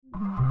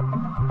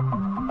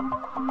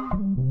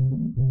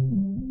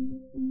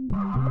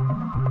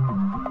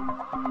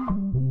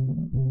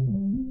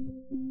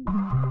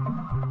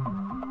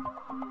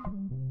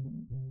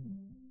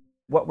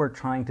what we're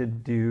trying to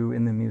do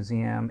in the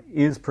museum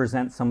is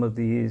present some of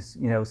these,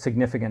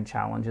 significant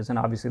challenges, and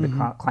obviously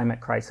the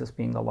climate crisis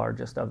being the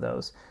largest of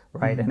those,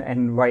 right?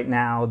 And right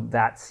now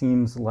that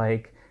seems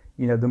like,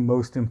 the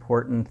most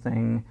important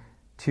thing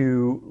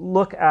to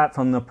look at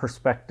from the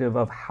perspective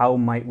of how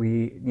might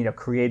we,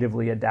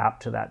 creatively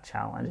adapt to that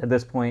challenge. At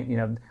this point,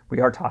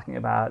 we are talking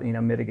about,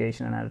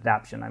 mitigation and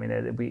adaptation. I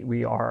mean,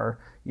 we are,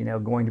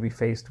 going to be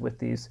faced with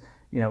these,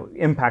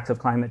 impacts of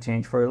climate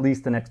change for at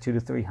least the next 200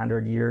 to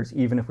 300 years,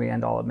 even if we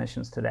end all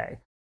emissions today.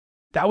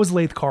 That was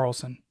Lath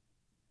Carlson.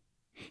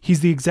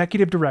 He's the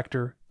executive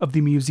director of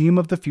the Museum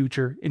of the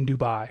Future in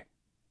Dubai.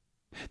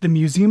 The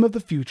Museum of the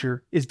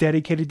Future is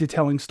dedicated to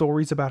telling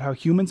stories about how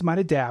humans might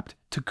adapt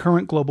to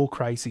current global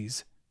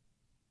crises.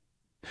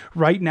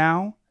 Right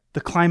now,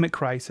 the climate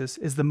crisis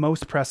is the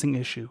most pressing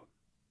issue.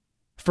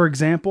 For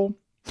example,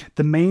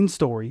 the main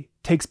story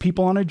takes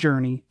people on a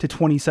journey to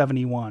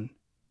 2071,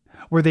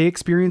 where they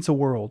experience a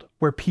world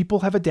where people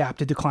have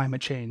adapted to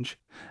climate change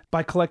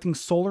by collecting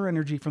solar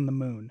energy from the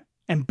moon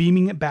and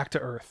beaming it back to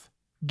Earth,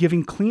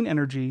 giving clean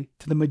energy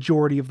to the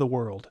majority of the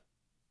world.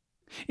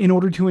 In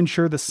order to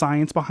ensure the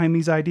science behind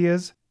these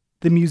ideas,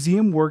 the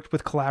museum worked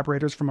with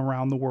collaborators from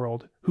around the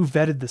world who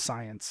vetted the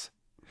science,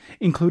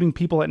 including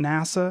people at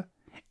NASA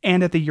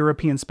and at the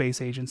European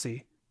Space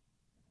Agency.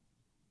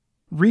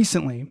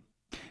 Recently,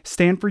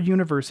 Stanford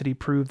University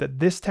proved that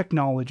this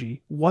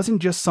technology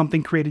wasn't just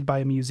something created by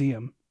a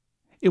museum.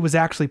 It was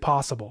actually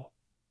possible.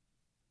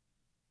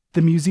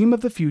 The Museum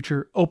of the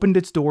Future opened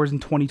its doors in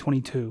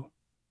 2022,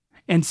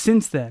 and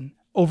since then,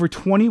 over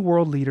 20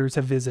 world leaders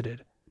have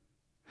visited.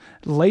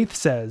 Lath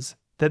says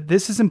that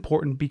this is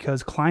important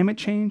because climate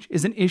change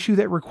is an issue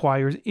that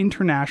requires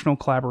international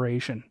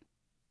collaboration.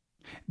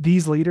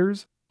 These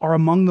leaders are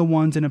among the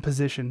ones in a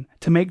position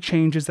to make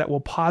changes that will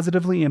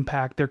positively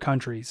impact their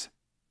countries.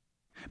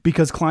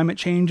 Because climate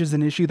change is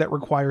an issue that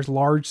requires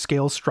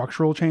large-scale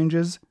structural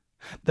changes,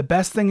 the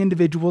best thing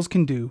individuals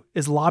can do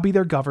is lobby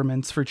their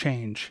governments for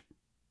change.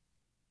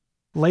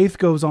 Lath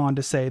goes on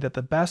to say that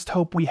the best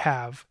hope we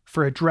have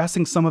for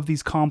addressing some of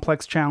these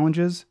complex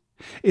challenges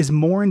is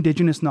more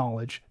Indigenous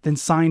knowledge than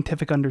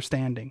scientific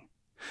understanding,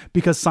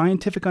 because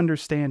scientific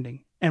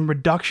understanding and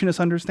reductionist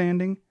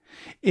understanding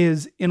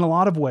is, in a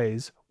lot of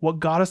ways, what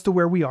got us to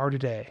where we are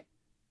today.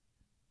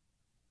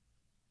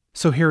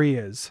 So here he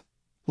is,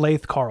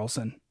 Lath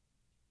Carlson.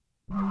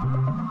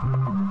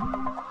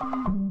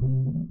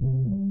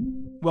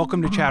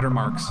 Welcome to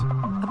Chattermarks,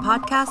 a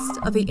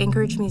podcast of the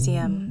Anchorage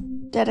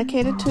Museum,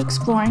 dedicated to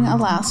exploring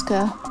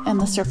Alaska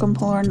and the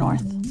circumpolar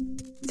north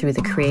through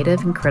the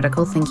creative and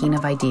critical thinking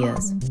of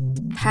ideas,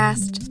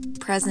 past,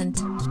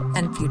 present,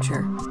 and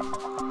future.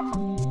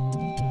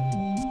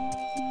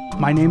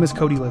 My name is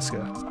Cody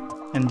Liska.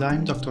 And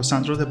I'm Dr.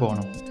 Sandro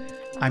Debono.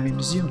 I'm a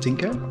museum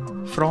thinker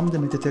from the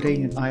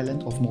Mediterranean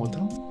island of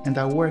Malta, and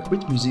I work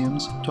with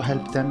museums to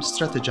help them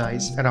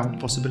strategize around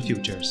possible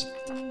futures.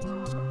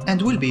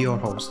 And we'll be your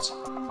hosts.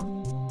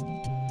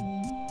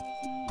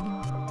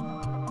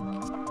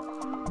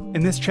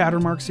 In this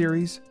Chattermark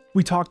series,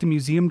 we talk to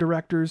museum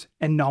directors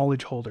and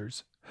knowledge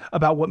holders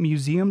about what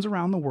museums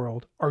around the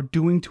world are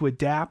doing to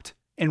adapt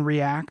and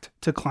react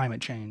to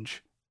climate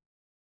change.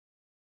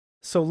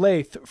 So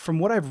Lath, from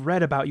what I've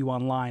read about you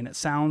online, it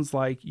sounds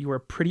like you're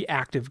a pretty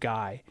active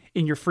guy.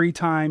 In your free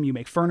time, you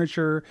make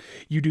furniture,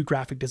 you do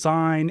graphic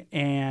design,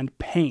 and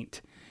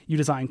paint. You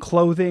design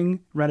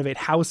clothing, renovate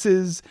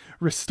houses,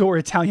 restore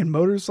Italian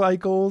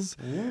motorcycles,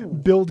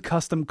 build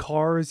custom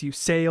cars, you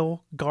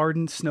sail,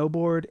 garden,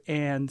 snowboard,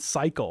 and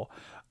cycle.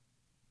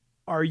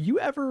 Are you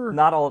ever...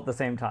 Not all at the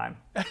same time.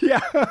 Yeah.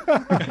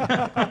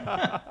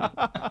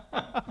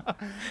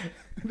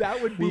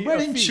 That would be We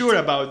weren't sure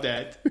about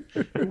that.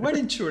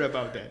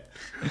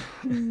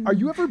 Are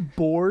you ever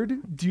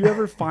bored? Do you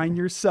ever find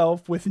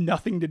yourself with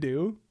nothing to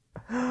do?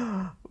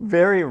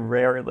 Very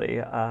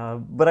rarely,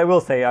 but I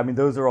will say, I mean,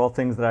 those are all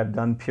things that I've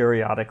done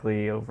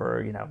periodically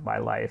over, my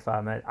life.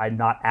 I'm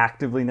not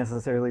actively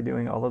necessarily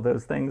doing all of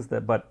those things,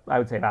 but I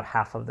would say about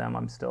half of them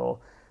I'm still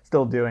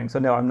doing. So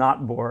no, I'm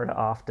not bored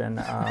often.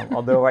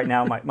 Although right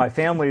now my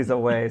family's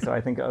away, so I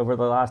think over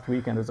the last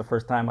weekend is the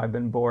first time I've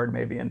been bored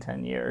maybe in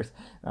 10 years.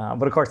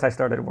 But of course, I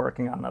started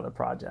working on another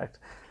project.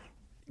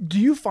 Do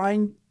you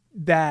find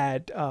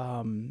that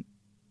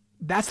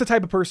that's the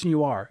type of person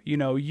you are?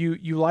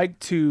 You like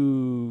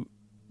to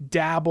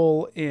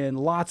dabble in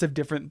lots of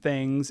different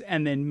things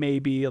and then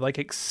maybe like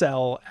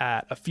excel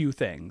at a few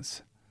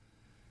things.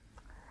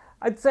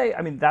 I'd say,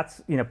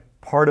 that's,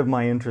 part of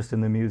my interest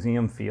in the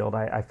museum field.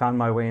 I found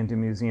my way into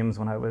museums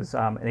when I was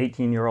an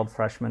 18-year-old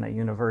freshman at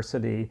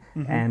university.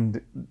 And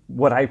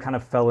what I kind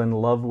of fell in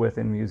love with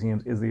in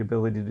museums is the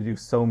ability to do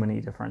so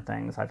many different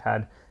things. I've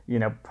had,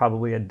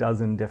 probably a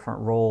dozen different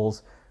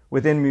roles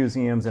within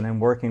museums and in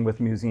working with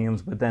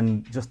museums, but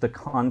then just the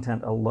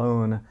content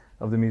alone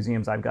of the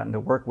museums I've gotten to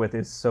work with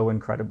is so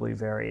incredibly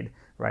varied,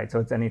 right? So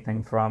it's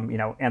anything from,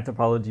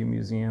 anthropology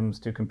museums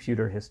to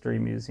computer history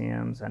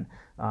museums and,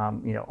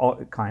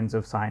 all kinds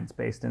of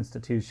science-based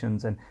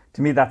institutions. And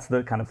to me, that's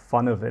the kind of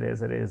fun of it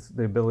is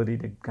the ability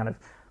to kind of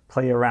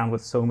play around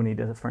with so many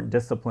different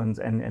disciplines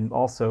and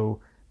also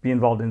be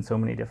involved in so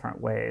many different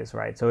ways,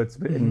 right? So it's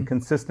been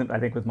consistent, I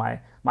think, with my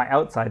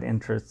outside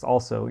interests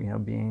also,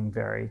 being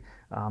very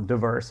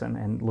diverse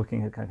and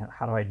looking at kind of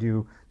how do I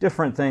do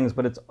different things,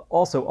 but it's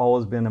also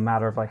always been a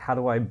matter of like, how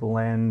do I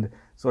blend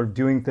sort of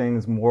doing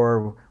things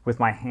more with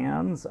my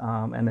hands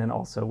and then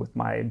also with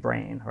my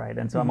brain, right?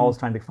 And so I'm always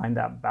trying to find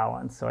that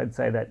balance. So I'd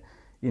say that,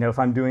 if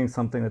I'm doing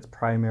something that's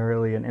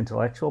primarily an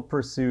intellectual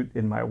pursuit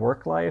in my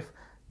work life,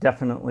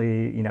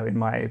 definitely, in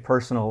my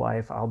personal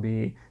life, I'll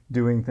be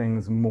doing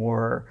things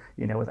more,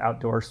 with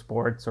outdoor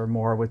sports or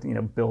more with,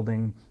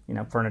 building,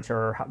 furniture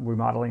or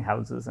remodeling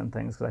houses and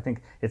things. Because I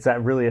think it's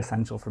that really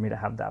essential for me to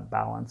have that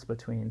balance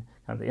between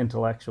kind of the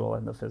intellectual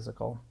and the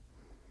physical.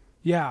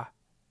 Yeah.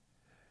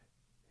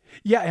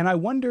 Yeah, and I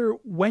wonder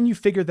when you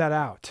figured that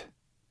out.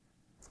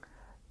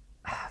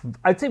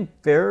 I'd say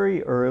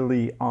very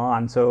early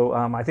on. So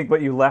I think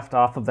what you left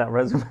off of that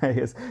resume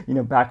is,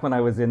 back when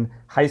I was in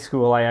high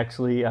school, I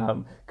actually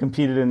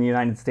competed in the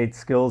United States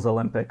Skills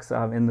Olympics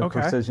in the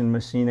precision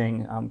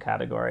machining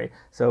category.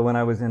 So when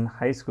I was in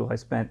high school, I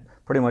spent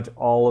pretty much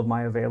all of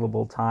my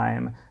available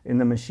time in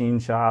the machine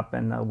shop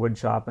and the wood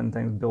shop and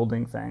things,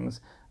 building things,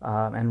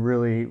 and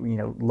really,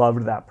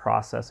 loved that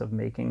process of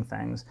making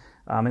things.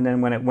 And then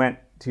when it went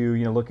to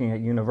looking at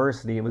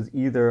university, it was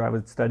either I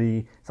would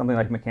study something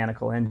like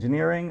mechanical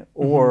engineering,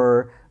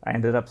 or I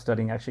ended up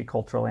studying actually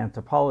cultural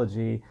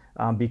anthropology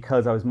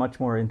because I was much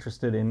more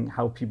interested in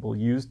how people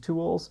use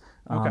tools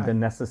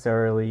than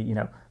necessarily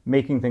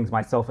making things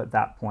myself at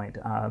that point.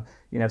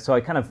 So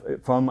I kind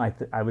of from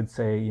I would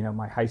say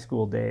my high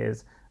school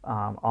days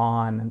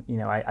on,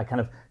 I kind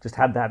of just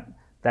had that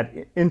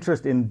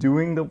interest in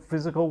doing the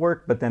physical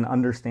work, but then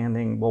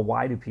understanding, well,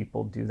 why do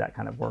people do that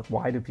kind of work?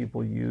 Why do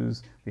people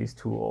use these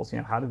tools?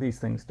 How do these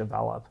things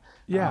develop?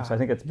 Yeah. So I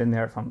think it's been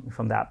there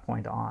from that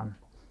point on.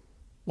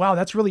 Wow,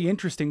 that's really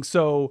interesting.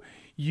 So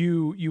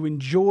you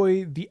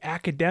enjoy the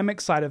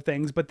academic side of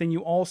things, but then you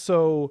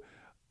also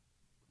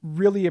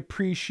really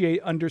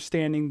appreciate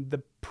understanding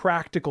the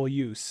practical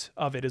use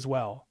of it as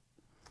well.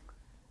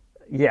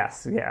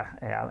 Yes, yeah.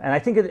 And I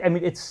think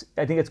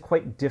it's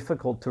quite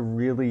difficult to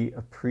really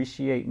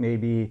appreciate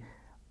maybe,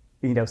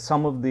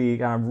 some of the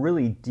kind of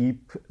really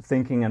deep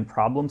thinking and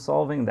problem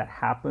solving that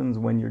happens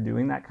when you're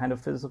doing that kind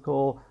of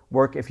physical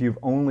work if you've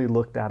only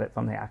looked at it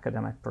from the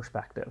academic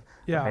perspective.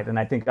 Yeah. Right? And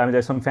I think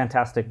there's some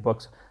fantastic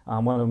books.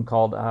 One of them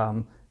called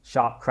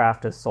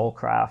Shopcraft as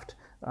Soulcraft,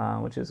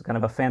 which is kind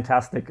of a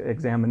fantastic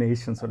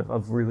examination sort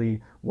of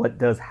really what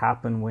does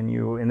happen when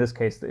you, in this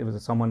case, it was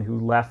someone who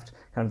left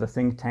kind of the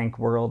think tank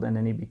world and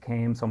then he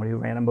became somebody who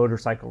ran a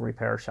motorcycle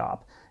repair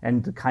shop.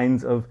 And the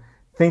kinds of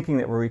thinking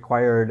that were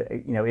required,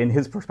 in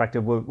his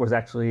perspective was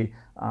actually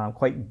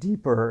quite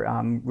deeper,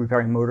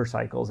 repairing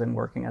motorcycles and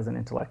working as an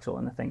intellectual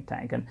in the think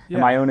tank. And in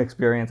my own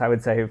experience, I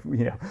would say,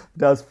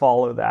 does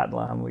follow that,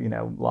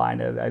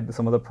 line.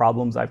 Some of the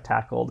problems I've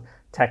tackled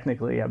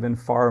technically have been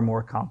far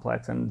more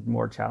complex and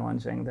more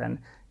challenging than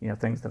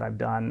things that I've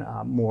done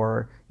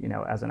more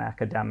as an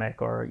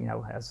academic or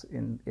as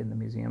in the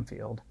museum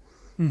field.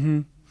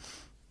 Mm-hmm.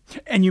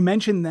 And you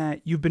mentioned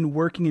that you've been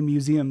working in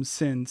museums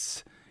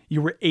since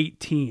you were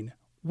 18.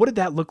 What did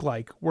that look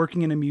like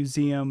working in a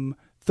museum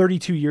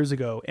 32 years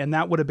ago? And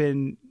that would have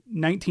been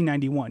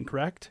 1991,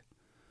 correct?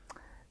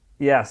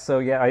 Yeah, so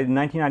in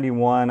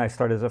 1991, I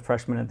started as a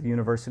freshman at the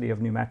University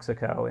of New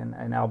Mexico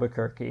in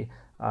Albuquerque,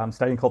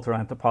 studying cultural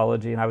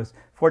anthropology. And I was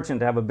fortunate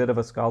to have a bit of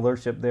a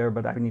scholarship there,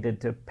 but I needed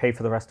to pay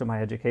for the rest of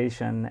my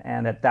education.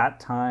 And at that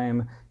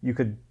time, you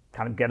could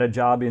kind of get a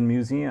job in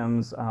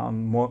museums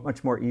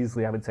much more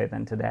easily, I would say,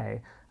 than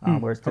today.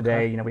 Whereas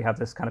today, we have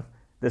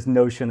this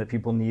notion that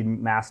people need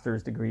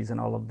master's degrees and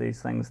all of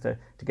these things to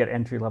get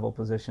entry-level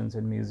positions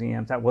in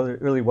museums. That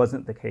really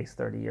wasn't the case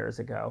 30 years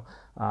ago.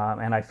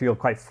 And I feel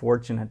quite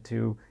fortunate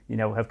to,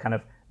 have kind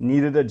of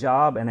needed a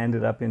job and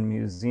ended up in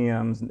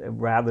museums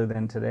rather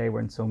than today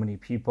when so many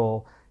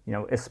people,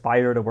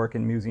 aspire to work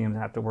in museums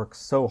and have to work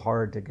so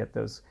hard to get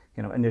those,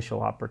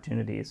 initial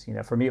opportunities.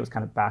 For me, it was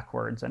kind of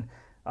backwards. And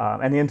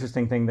the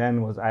interesting thing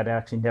then was I'd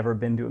actually never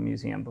been to a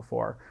museum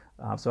before.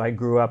 So I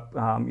grew up,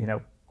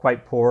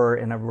 quite poor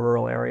in a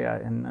rural area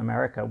in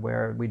America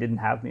where we didn't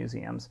have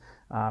museums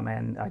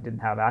and I didn't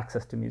have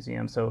access to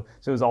museums. So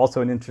it was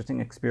also an interesting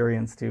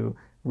experience to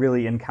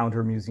really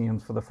encounter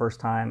museums for the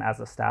first time as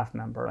a staff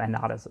member and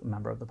not as a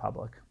member of the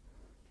public.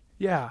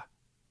 Yeah.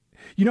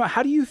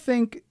 How do you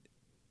think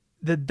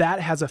that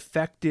has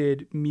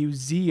affected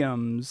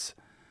museums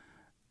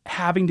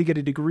having to get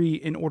a degree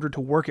in order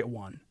to work at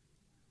one?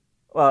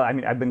 Well,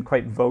 I've been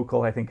quite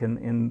vocal, I think,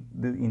 in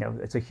the,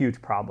 it's a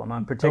huge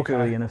problem,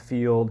 particularly in a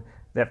field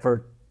that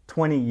for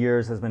 20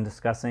 years has been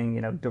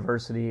discussing,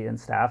 diversity in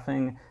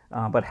staffing,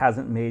 but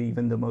hasn't made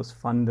even the most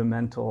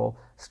fundamental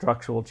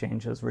structural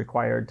changes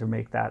required to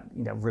make that,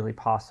 really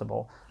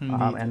possible.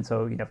 And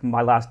so,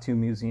 my last two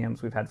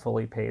museums, we've had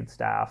fully paid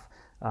staff,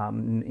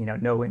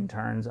 no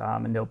interns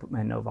and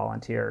no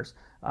volunteers.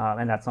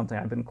 And that's something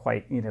I've been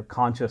quite,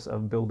 conscious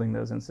of building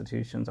those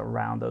institutions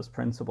around those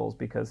principles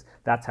because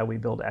that's how we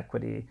build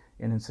equity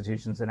in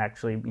institutions, and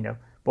actually,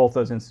 both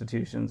those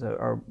institutions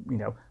are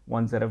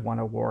ones that have won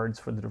awards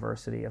for the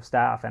diversity of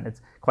staff. And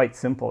it's quite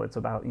simple. It's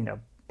about,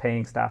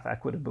 paying staff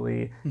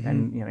equitably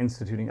and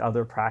instituting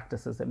other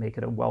practices that make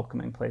it a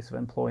welcoming place of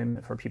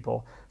employment for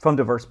people from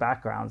diverse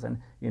backgrounds. And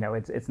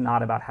it's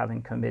not about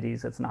having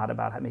committees. It's not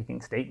about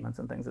making statements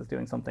and things. It's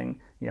doing something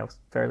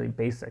fairly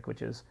basic,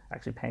 which is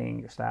actually paying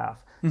your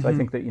staff. So I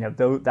think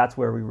that that's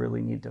where we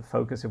really need to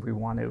focus if we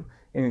want to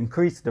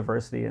increase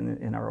diversity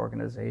in our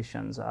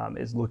organizations,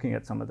 is looking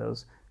at some of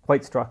those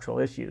quite structural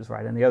issues,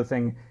 right? And the other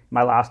thing,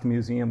 my last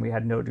museum, we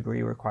had no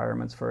degree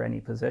requirements for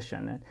any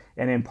position,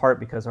 and in part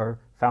because our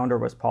founder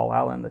was Paul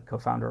Allen, the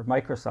co-founder of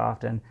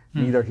Microsoft, and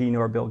neither he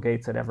nor Bill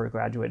Gates had ever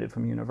graduated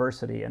from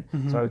university.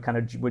 And so I kind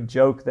of would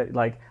joke that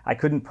I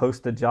couldn't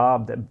post a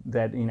job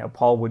that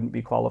Paul wouldn't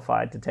be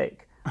qualified to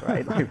take,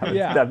 right?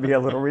 That'd be a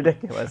little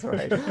ridiculous,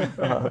 right?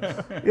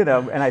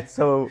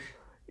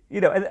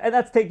 And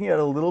that's taking it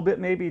a little bit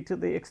maybe to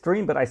the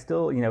extreme, but I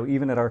still,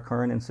 even at our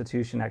current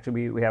institution,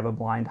 actually we have a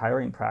blind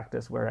hiring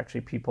practice where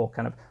actually people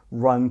kind of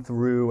run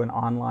through an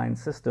online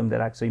system that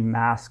actually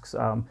masks,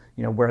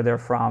 where they're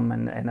from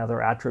and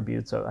other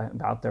attributes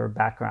about their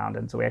background.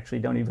 And so we actually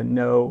don't even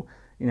know,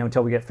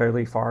 until we get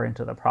fairly far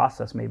into the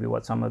process, maybe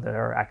what some of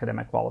their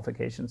academic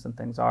qualifications and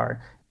things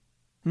are.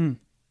 And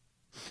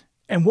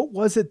what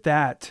was it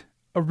that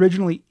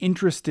originally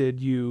interested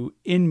you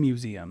in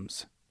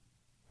museums?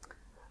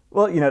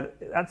 Well,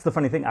 that's the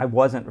funny thing. I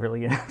wasn't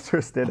really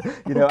interested.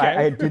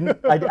 Okay.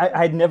 I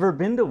had never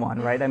been to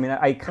one, right? I mean,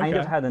 I kind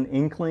of had an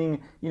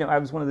inkling. I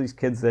was one of these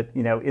kids that,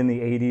 in the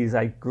 80s,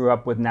 I grew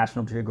up with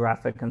National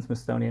Geographic and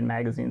Smithsonian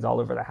magazines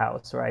all over the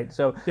house, right?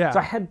 So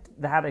I had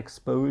that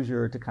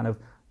exposure to kind of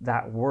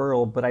that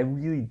world, but I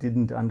really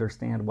didn't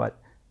understand what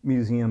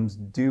museums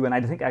do. And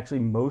I think actually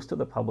most of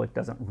the public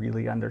doesn't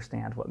really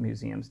understand what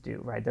museums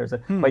do, right? There's a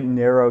quite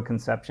narrow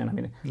conception. I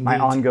mean, my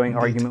ongoing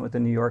argument with the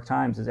New York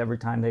Times is every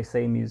time they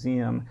say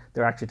museum,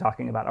 they're actually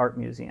talking about art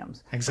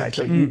museums.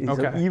 Exactly. Right?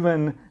 So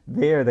even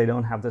there, they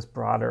don't have this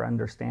broader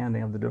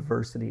understanding of the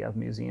diversity of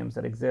museums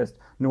that exist,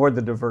 nor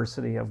the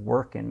diversity of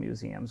work in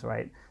museums,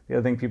 right? The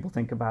other thing people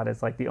think about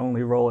is the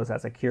only role is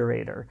as a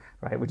curator,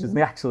 right? Which is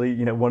actually,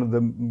 one of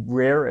the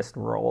rarest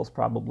roles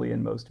probably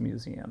in most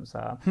museums,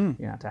 to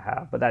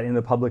have. But that in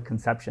the public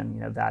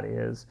conception, that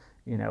is,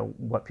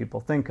 what people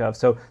think of.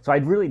 So I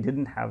really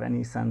didn't have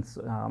any sense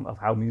of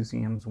how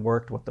museums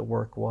worked, what the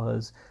work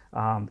was.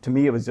 To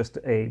me, it was just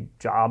a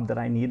job that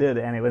I needed,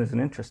 and it was an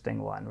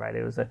interesting one, right?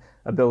 It was an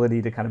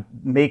ability to kind of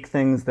make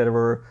things that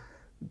were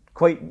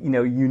quite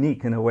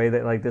unique in a way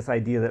that this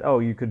idea that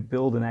you could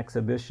build an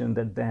exhibition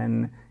that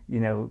then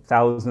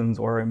thousands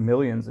or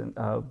millions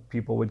of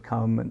people would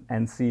come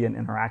and see and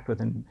interact with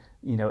and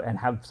and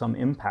have some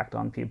impact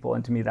on people.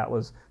 And to me, that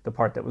was the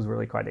part that was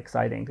really quite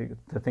exciting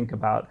to think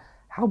about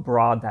how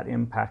broad that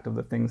impact of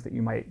the things that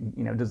you might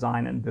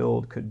design and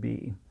build could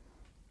be.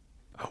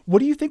 What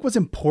do you think was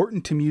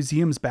important to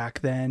museums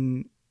back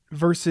then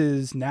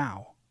versus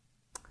now?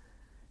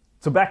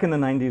 So back in the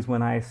 90s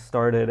when I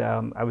started,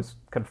 I was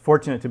kind of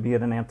fortunate to be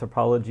at an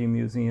anthropology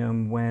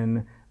museum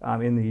when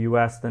in the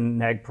U.S. the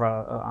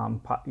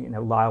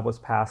NAGPRA law was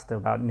passed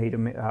about Native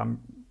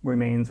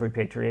remains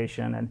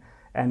repatriation.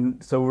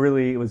 And so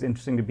really it was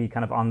interesting to be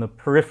kind of on the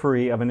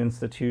periphery of an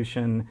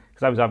institution,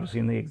 because I was obviously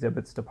in the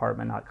exhibits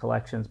department, not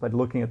collections, but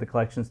looking at the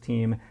collections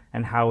team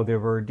and how they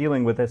were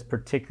dealing with this,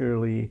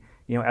 particularly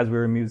as we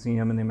were a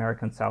museum in the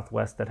American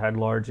Southwest that had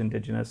large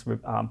indigenous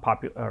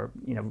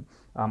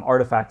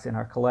artifacts in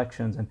our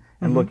collections,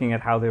 and looking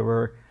at how they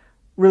were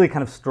really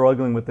kind of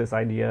struggling with this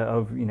idea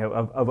of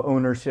of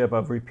ownership,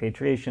 of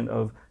repatriation,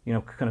 of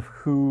kind of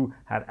who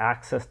had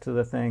access to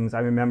the things. I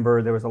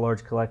remember there was a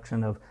large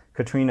collection of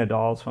Katrina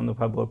dolls from the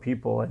Pueblo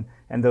people,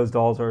 and those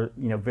dolls are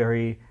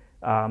very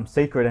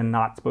sacred and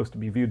not supposed to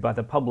be viewed by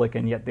the public,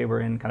 and yet they were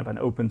in kind of an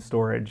open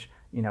storage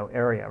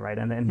area, right?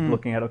 And then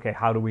looking at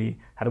how do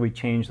we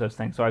change those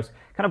things. So I was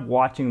kind of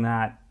watching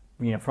that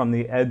from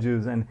the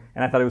edges, and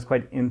I thought it was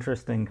quite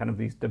interesting, kind of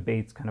these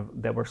debates kind of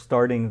that were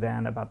starting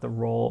then about the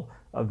role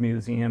of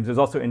museums. It was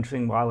also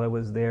interesting, while I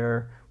was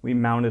there, we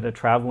mounted a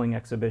traveling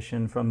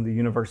exhibition from the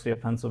University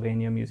of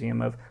Pennsylvania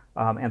Museum of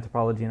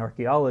Anthropology and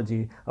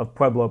Archaeology of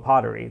Pueblo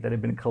pottery that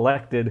had been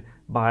collected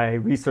by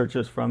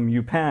researchers from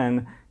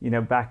UPenn,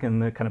 back in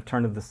the kind of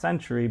turn of the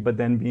century, but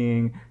then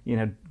being,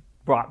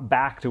 brought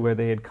back to where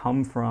they had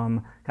come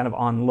from, kind of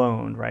on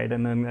loan, right?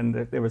 And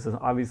there was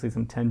obviously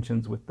some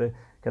tensions with the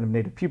kind of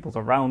native peoples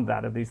around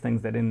that, of these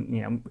things that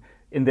in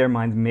their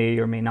minds may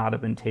or may not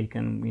have been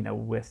taken,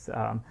 with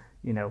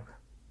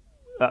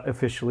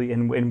officially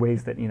in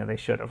ways that they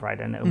should have,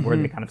 right? And were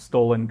they kind of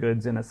stolen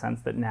goods in a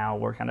sense that now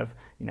were kind of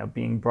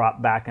being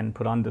brought back and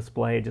put on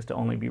display just to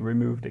only be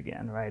removed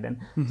again, right? And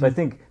so I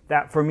think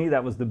that for me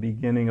that was the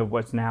beginning of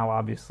what's now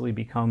obviously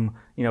become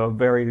a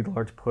very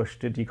large push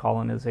to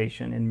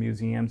decolonization in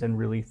museums, and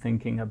really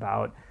thinking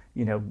about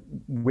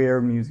where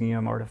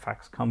museum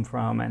artifacts come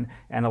from,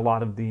 and a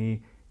lot of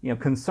the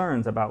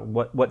concerns about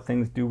what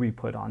things do we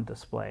put on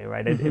display,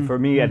 right? For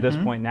me, at this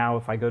point now,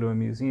 if I go to a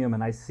museum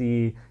and I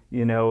see,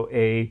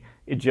 a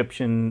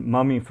Egyptian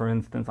mummy, for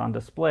instance, on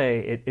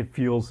display, it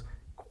feels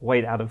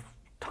quite out of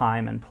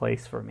time and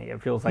place for me.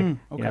 It feels like,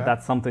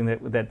 that's something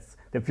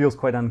that feels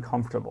quite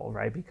uncomfortable,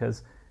 right?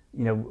 Because,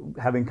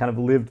 having kind of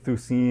lived through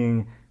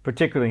seeing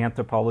particularly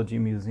anthropology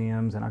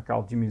museums and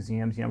archaeology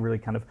museums, really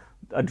kind of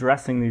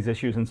addressing these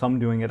issues, and some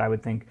doing it, I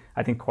think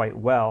quite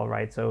well,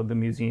 right? So the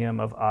Museum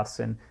of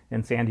Us in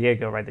San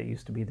Diego, right, that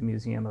used to be the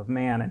Museum of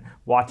Man, and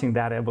watching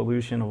that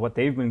evolution of what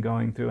they've been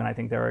going through, and I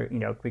think they're,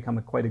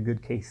 become quite a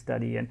good case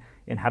study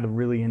in how to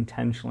really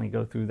intentionally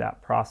go through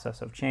that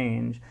process of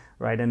change,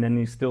 right? And then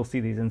you still see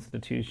these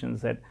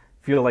institutions that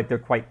feel like they're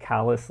quite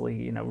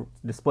callously,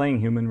 displaying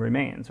human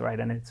remains, right?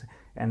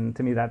 And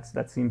to me,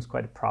 that seems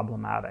quite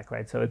problematic,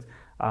 right? So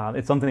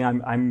it's something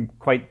I'm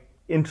quite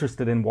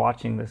interested in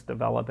watching this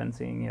develop and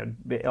seeing,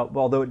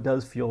 although it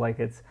does feel like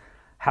it's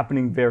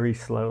happening very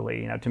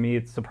slowly. To me,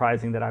 it's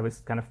surprising that I was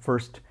kind of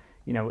first,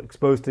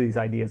 exposed to these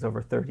ideas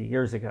over 30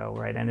 years ago,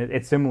 right? And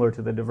it's similar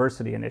to the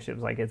diversity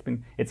initiatives. Like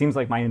it seems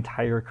like my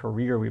entire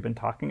career we've been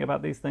talking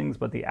about these things,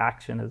 but the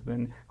action has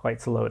been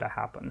quite slow to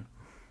happen.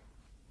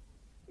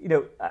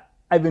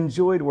 I've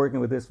enjoyed working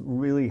with this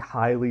really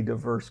highly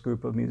diverse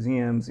group of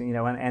museums,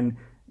 and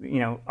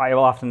I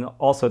will often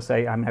also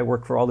say, I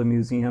work for all the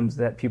museums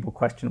that people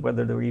question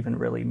whether they're even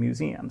really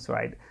museums,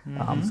 right?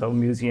 So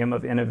Museum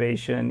of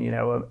Innovation,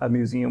 a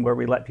museum where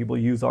we let people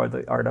use all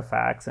the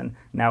artifacts, and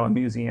now a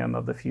Museum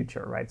of the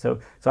Future, right? So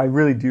I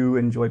really do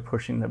enjoy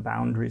pushing the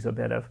boundaries a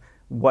bit of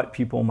what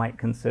people might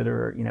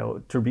consider,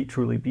 to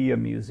truly be a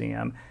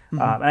museum.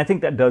 And I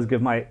think that does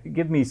give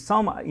me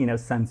some,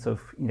 sense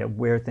of,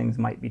 where things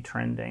might be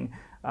trending.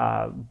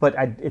 But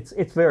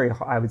it's very,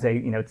 I would say,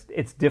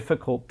 it's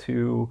difficult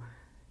to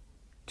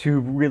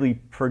really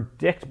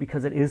predict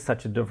because it is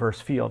such a diverse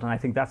field. And I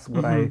think that's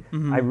what I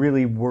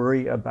really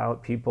worry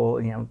about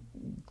people,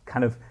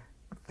 kind of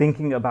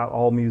thinking about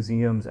all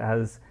museums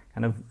as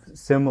kind of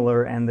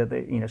similar, and that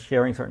they,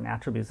 sharing certain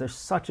attributes. There's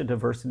such a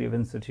diversity of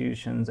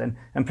institutions, and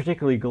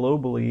particularly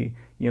globally,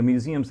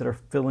 museums that are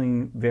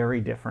filling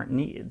very different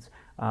needs.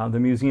 The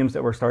museums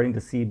that we're starting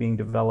to see being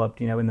developed,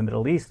 in the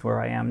Middle East,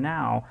 where I am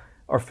now,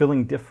 are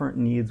filling different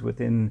needs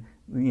within,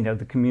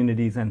 the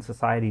communities and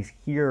societies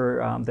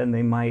here than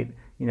they might,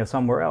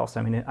 somewhere else.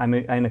 I mean, I'm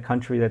in a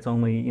country that's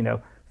only,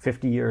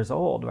 50 years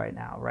old right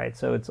now, right?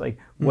 So it's like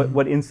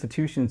what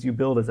institutions you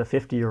build as a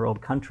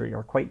 50-year-old country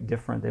are quite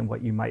different than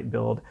what you might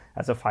build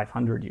as a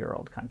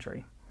 500-year-old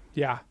country.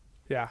 Yeah.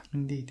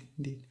 Indeed.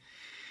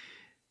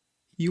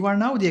 You are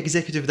now the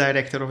executive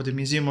director of the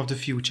Museum of the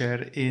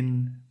Future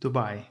in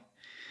Dubai.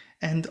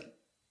 And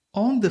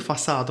on the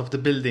facade of the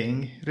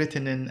building,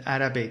 written in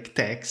Arabic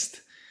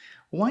text,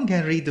 one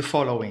can read the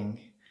following.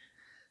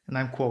 And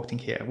I'm quoting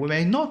here: "We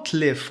may not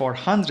live for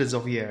hundreds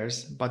of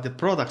years, but the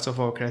products of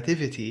our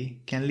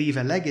creativity can leave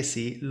a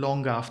legacy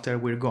long after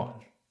we're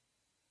gone."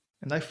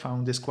 And I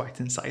found this quite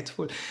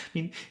insightful. I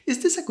mean,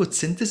 is this a good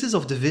synthesis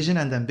of the vision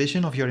and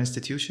ambition of your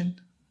institution?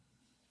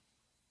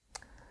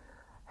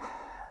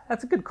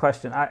 That's a good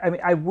question.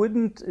 I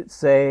wouldn't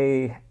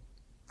say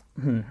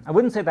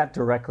that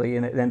directly,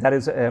 and that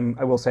is,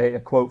 I will say, a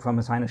quote from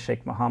His Highness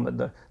Sheikh Mohammed,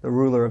 the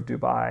ruler of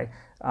Dubai,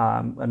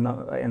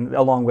 and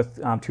along with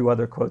two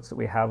other quotes that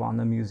we have on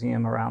the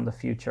museum around the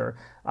future.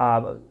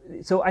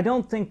 So I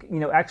don't think,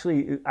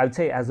 actually, I would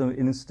say as an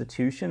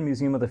institution,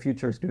 Museum of the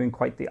Future is doing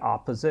quite the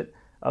opposite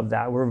of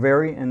that. We're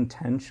very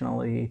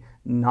intentionally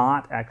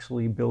not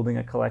actually building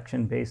a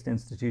collection-based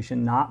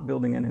institution, not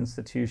building an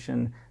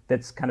institution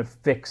that's kind of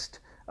fixed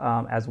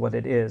as what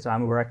it is.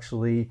 We're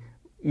actually,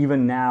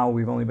 even now,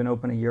 we've only been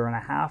open a year and a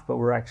half, but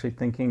we're actually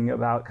thinking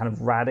about kind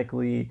of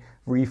radically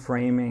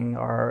reframing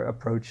our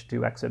approach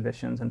to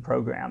exhibitions and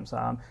programs.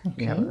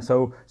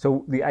 So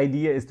the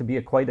idea is to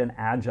be quite an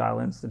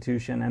agile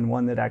institution, and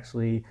one that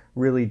actually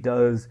really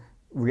does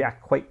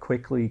react quite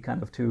quickly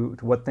kind of to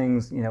what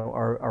things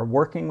are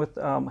working with,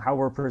 how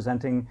we're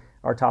presenting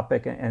our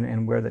topic,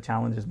 and where the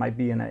challenges might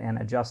be, and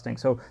adjusting.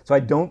 So I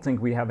don't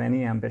think we have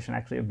any ambition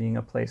actually of being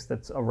a place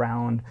that's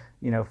around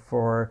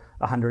for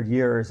 100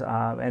 years.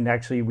 And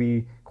actually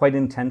we quite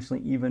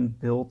intentionally even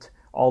built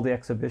all the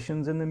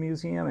exhibitions in the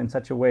museum in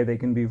such a way they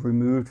can be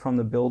removed from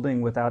the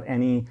building without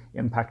any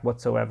impact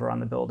whatsoever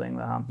on the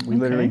building. We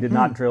literally did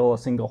not drill a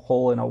single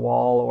hole in a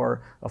wall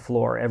or a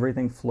floor.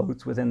 Everything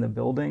floats within the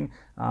building,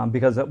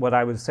 because what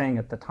I was saying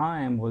at the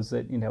time was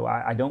that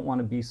I don't want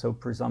to be so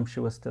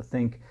presumptuous to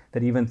think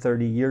that even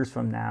 30 years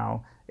from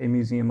now a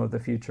Museum of the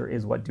Future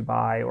is what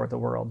Dubai or the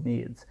world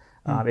needs.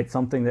 It's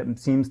something that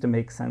seems to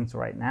make sense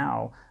right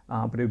now,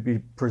 but it would be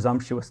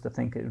presumptuous to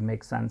think it would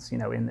make sense,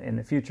 in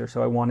the future.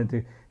 So I wanted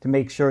to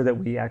make sure that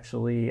we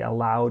actually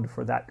allowed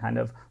for that kind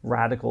of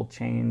radical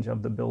change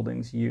of the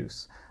building's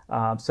use.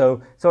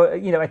 So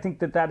I think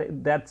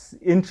that's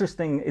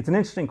interesting. It's an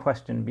interesting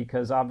question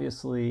because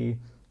obviously,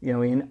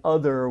 in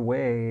other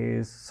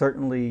ways,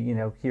 certainly,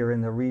 here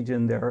in the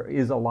region, there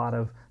is a lot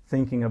of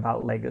thinking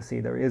about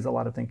legacy. There is a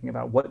lot of thinking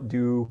about what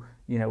do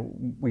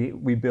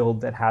we build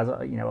that has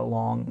a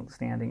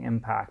long-standing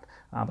impact.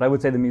 But I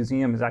would say the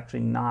museum is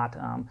actually not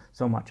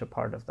so much a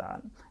part of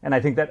that. And I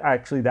think that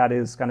actually that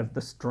is kind of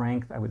the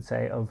strength, I would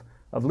say,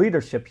 of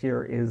leadership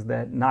here, is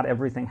that not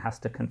everything has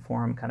to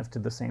conform kind of to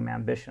the same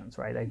ambitions,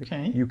 right?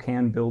 Okay. You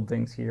can build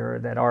things here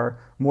that are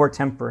more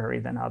temporary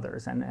than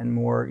others and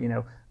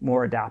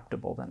more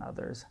adaptable than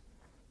others.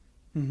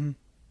 Mm-hmm.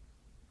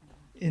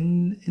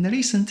 In a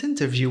recent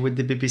interview with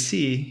the BBC,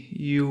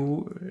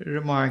 you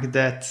remarked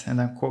that,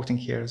 and I'm quoting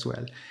here as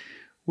well,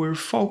 we're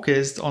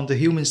focused on the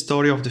human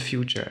story of the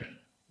future.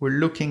 We're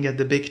looking at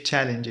the big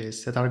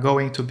challenges that are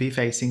going to be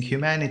facing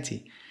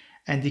humanity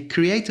and the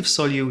creative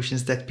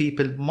solutions that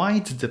people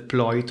might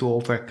deploy to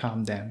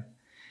overcome them.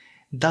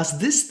 Does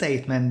this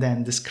statement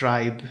then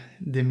describe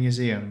the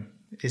museum?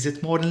 Is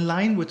it more in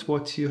line with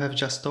what you have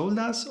just told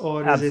us,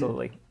 or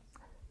Absolutely. is it...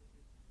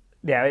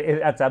 Yeah,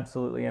 that's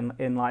absolutely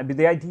in line. But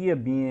the idea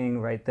being,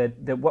 right,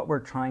 that what we're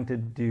trying to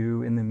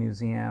do in the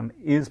museum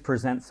is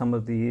present some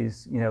of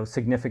these,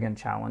 significant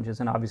challenges,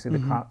 and obviously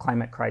the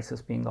climate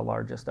crisis being the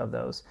largest of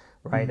those,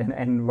 right?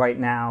 And right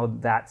now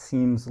that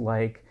seems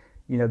like,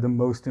 the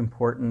most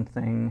important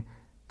thing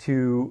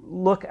to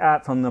look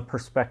at from the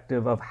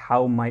perspective of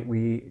how might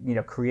we,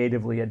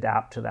 creatively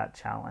adapt to that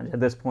challenge. At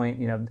this point,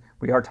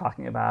 we are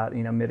talking about,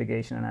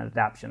 mitigation and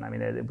adaptation. I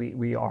mean,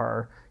 we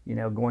are,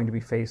 going to be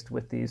faced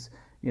with these,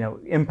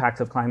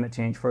 impacts of climate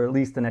change for at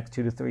least the next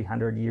 200 to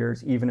 300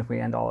 years, even if we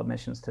end all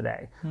emissions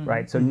today,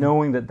 right? So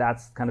knowing that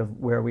that's kind of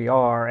where we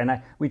are,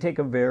 and we take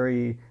a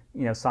very,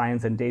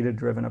 science and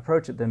data-driven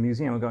approach at the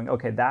museum of going,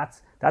 okay,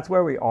 that's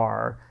where we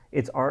are.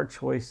 It's our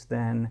choice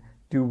then.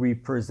 Do we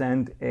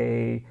present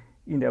a,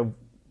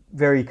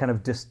 very kind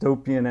of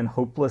dystopian and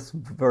hopeless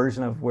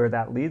version of where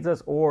that leads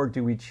us, or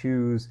do we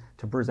choose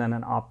to present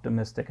an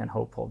optimistic and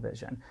hopeful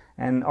vision?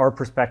 And our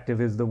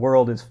perspective is the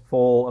world is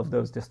full of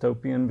those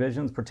dystopian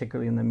visions,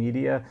 particularly in the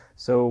media,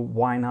 so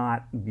why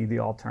not be the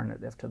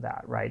alternative to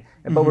that, right?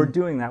 But we're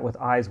doing that with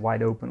eyes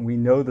wide open. We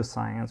know the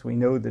science, we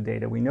know the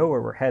data, we know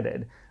where we're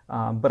headed,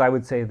 but I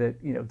would say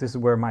that, this is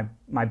where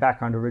my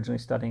background originally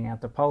studying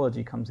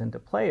anthropology comes into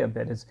play a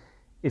bit, is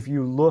if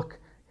you look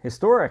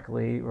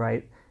historically,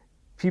 right,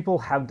 people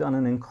have done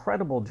an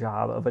incredible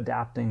job of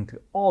adapting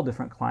to all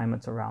different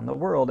climates around the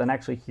world. And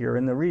actually here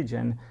in the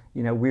region,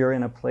 we're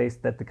in a place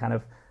that the kind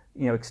of,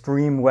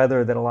 extreme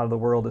weather that a lot of the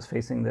world is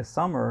facing this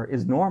summer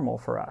is normal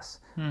for us.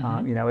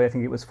 I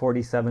think it was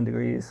 47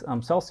 degrees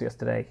Celsius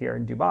today here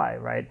in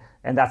Dubai, right?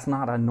 And that's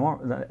not a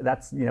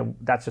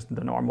that's just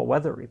the normal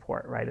weather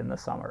report, right, in the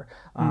summer.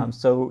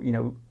 So,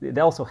 it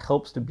also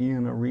helps to be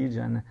in a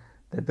region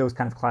that those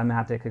kind of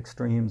climatic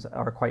extremes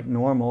are quite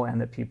normal and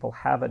that people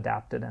have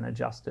adapted and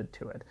adjusted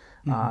to it.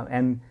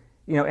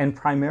 And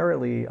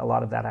primarily a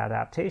lot of that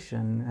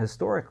adaptation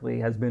historically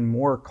has been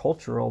more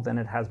cultural than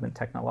it has been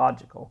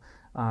technological.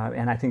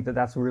 And I think that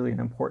that's really an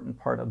important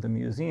part of the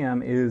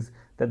museum, is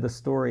that the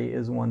story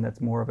is one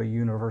that's more of a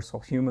universal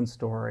human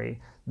story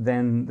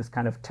than this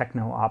kind of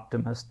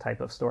techno-optimist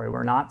type of story.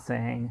 We're not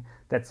saying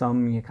that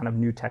some kind of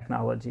new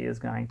technology is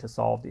going to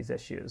solve these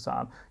issues.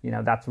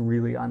 That's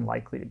really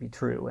unlikely to be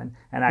true. And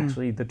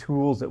actually the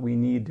tools that we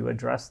need to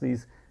address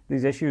these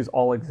issues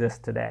all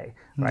exist today,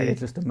 right?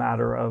 It's just a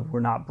matter of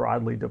we're not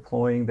broadly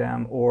deploying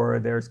them, or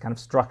there's kind of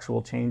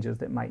structural changes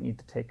that might need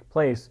to take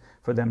place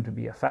for them to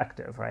be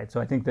effective, right?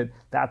 So I think that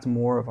that's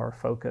more of our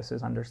focus,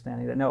 is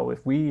understanding that, no,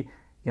 if we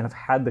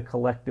had the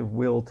collective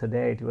will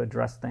today to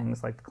address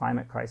things like the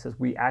climate crisis,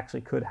 we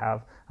actually could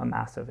have a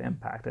massive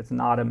impact. It's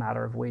not a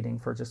matter of waiting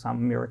for just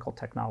some miracle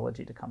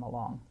technology to come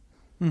along.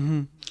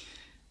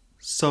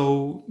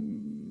 So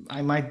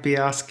I might be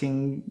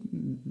asking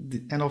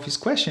an obvious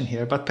question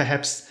here, but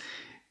perhaps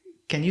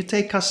can you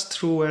take us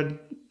through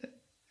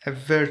a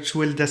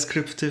virtual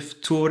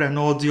descriptive tour, an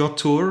audio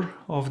tour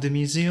of the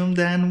museum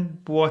then?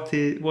 What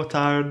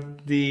are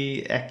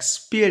the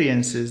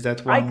experiences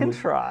that one I can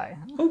try.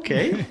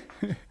 Okay.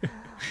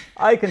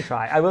 I can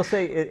try. I will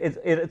say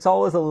it's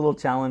always a little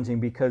challenging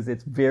because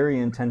it's very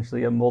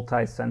intentionally a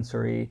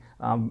multi-sensory,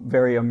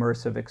 very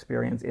immersive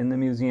experience in the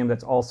museum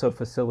that's also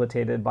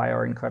facilitated by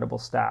our incredible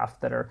staff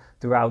that are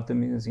throughout the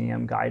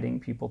museum guiding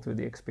people through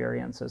the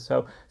experiences.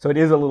 So it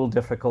is a little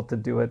difficult to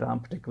do it,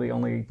 particularly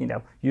only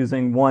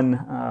using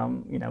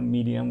one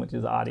medium, which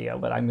is audio.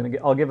 But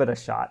I'll give it a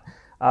shot.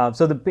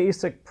 So the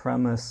basic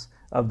premise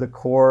of the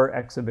core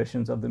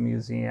exhibitions of the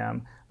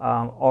museum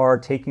are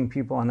taking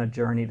people on a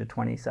journey to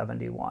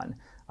 2071.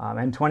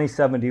 And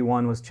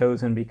 2071 was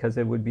chosen because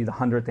it would be the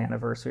 100th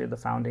anniversary of the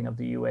founding of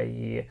the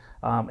UAE.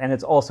 And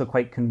it's also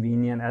quite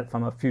convenient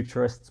from a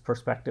futurist's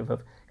perspective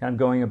of kind of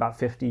going about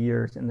 50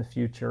 years in the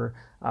future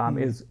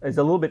is a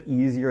little bit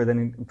easier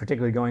than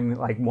particularly going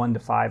like 1 to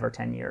 5 or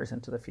 10 years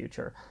into the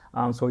future.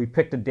 So we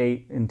picked a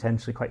date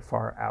intentionally quite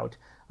far out.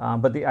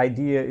 But the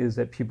idea is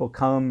that people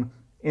come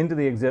into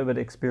the exhibit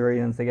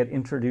experience, they get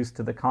introduced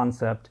to the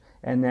concept,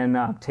 and then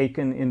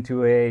taken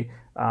into a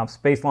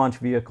space launch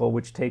vehicle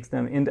which takes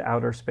them into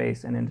outer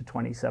space and into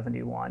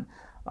 2071.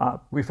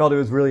 we felt it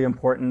was really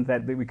important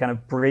that we kind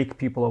of break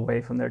people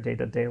away from their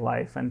day-to-day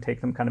life and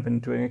take them kind of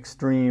into an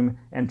extreme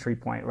entry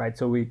point, right?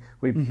 So we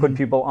put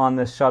people on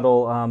this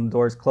shuttle,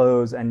 doors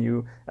close, and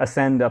you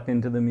ascend up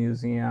into the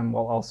museum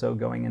while also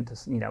going into,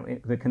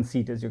 the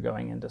conceit is you're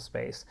going into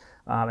space.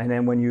 And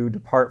then when you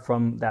depart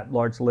from that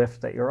large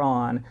lift that you're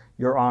on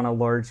a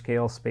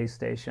large-scale space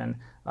station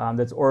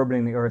that's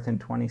orbiting the Earth in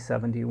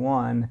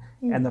 2071,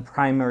 and the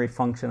primary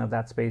function of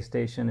that space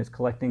station is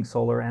collecting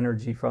solar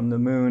energy from the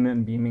moon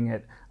and beaming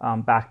it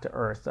back to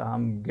Earth,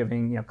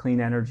 giving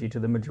clean energy to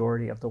the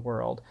majority of the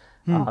world.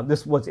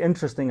 What's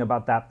interesting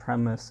about that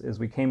premise is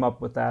we came up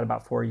with that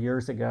about 4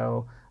 years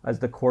ago as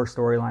the core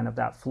storyline of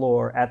that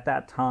floor. At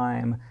that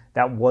time,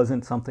 that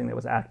wasn't something that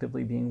was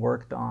actively being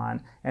worked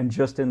on. And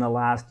just in the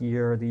last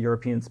year, the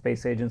European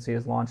Space Agency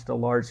has launched a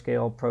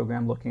large-scale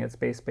program looking at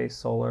space-based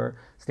solar.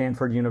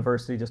 Stanford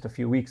University just a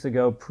few weeks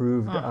ago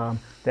proved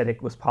that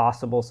it was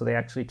possible. So they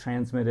actually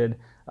transmitted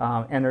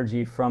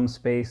energy from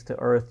space to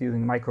Earth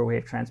using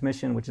microwave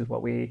transmission, which is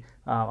what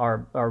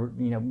our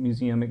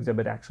museum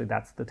exhibit, actually,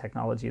 that's the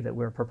technology that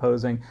we're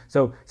proposing.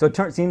 So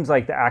it seems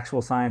like the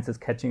actual science is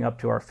catching up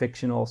to our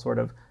fictional sort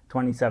of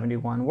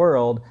 2071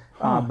 world.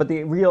 But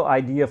the real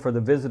idea for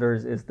the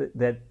visitors is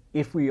that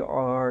if we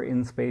are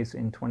in space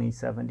in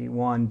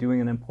 2071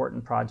 doing an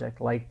important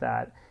project like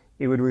that,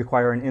 it would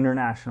require an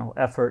international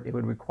effort. It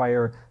would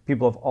require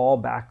people of all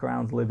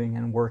backgrounds living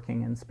and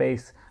working in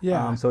space.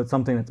 So it's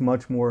something that's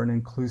much more an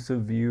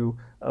inclusive view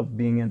of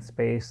being in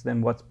space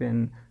than what's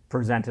been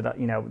presented,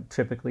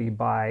 typically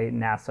by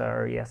NASA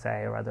or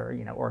ESA or other,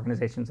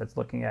 organizations that's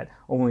looking at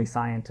only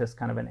scientists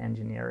kind of and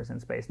engineers in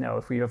space. No,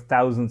 if we have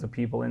thousands of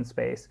people in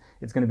space,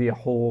 it's going to be a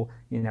whole,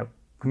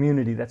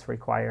 community that's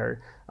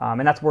required.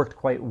 And that's worked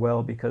quite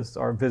well because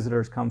our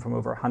visitors come from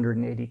over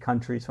 180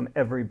 countries from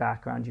every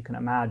background you can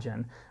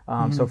imagine.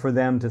 So for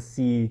them to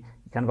see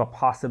kind of a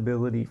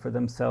possibility for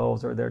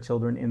themselves or their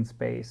children in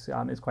space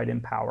is quite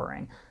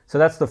empowering. So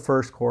that's the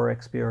first core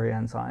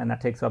experience, and that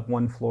takes up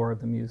one floor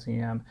of the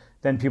museum.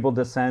 Then people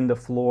descend a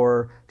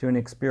floor to an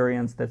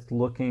experience that's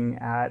looking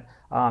at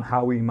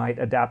how we might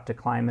adapt to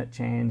climate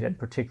change, and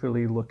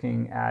particularly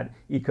looking at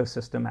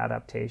ecosystem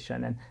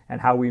adaptation and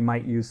how we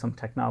might use some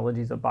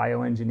technologies of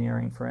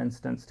bioengineering, for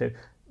instance, to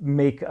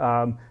make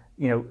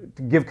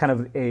to give kind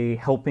of a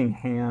helping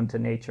hand to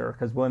nature,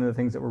 because one of the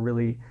things that we're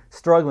really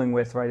struggling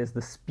with, right, is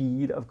the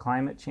speed of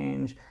climate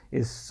change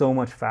is so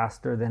much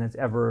faster than it's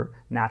ever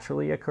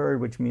naturally occurred,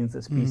 which means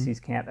that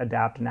species can't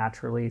adapt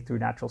naturally through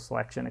natural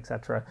selection, et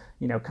cetera,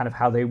 kind of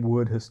how they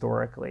would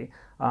historically,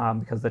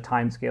 because the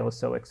time scale is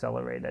so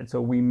accelerated.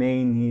 So we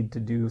may need to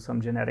do some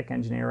genetic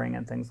engineering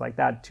and things like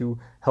that to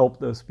help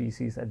those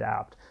species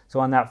adapt. So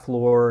on that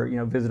floor,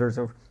 visitors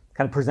are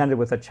kind of presented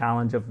with a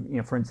challenge of,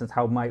 for instance,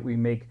 how might we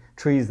make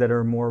trees that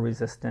are more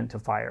resistant to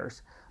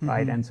fires,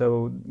 right? And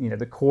so,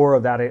 the core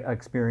of that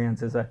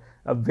experience is a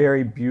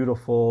very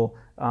beautiful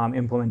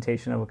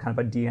implementation of a kind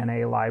of a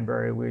DNA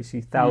library where you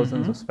see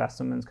thousands of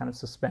specimens kind of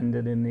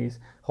suspended in these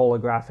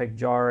holographic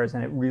jars,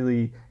 and it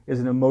really is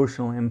an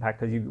emotional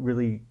impact because you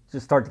really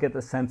just start to get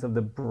the sense of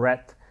the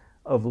breadth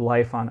of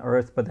life on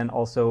Earth, but then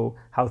also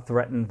how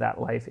threatened that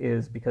life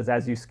is, because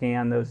as you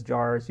scan those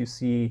jars, you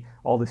see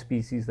all the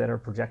species that are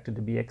projected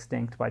to be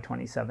extinct by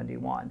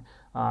 2071.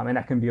 And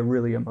that can be a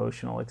really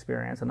emotional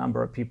experience. A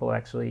number of people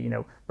actually,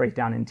 break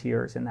down in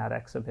tears in that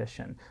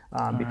exhibition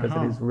because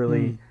it is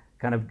really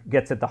kind of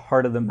gets at the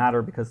heart of the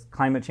matter, because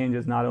climate change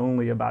is not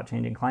only about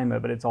changing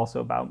climate, but it's also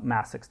about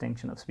mass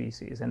extinction of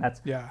species. And that's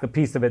the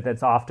piece of it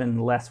that's often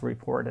less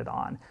reported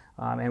on.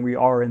 And we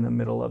are in the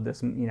middle of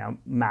this,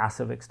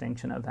 massive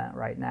extinction event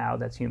right now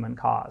that's human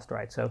caused,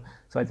 right? So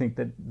I think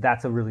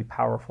that's a really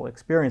powerful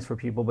experience for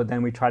people. But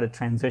then we try to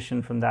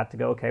transition from that to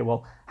go, okay,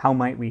 well, how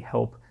might we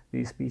help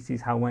these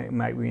species? How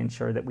might we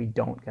ensure that we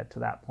don't get to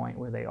that point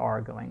where they are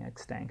going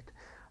extinct?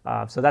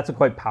 So that's a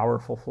quite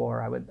powerful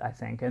floor, I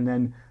think. And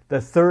then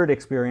the third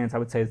experience, I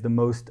would say, is the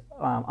most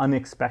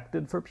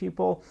unexpected for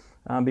people,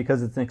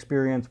 because it's an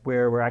experience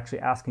where we're actually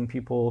asking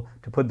people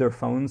to put their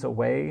phones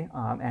away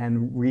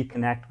and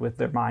reconnect with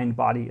their mind,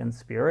 body, and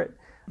spirit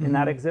in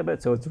that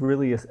exhibit. So it's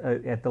really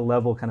at the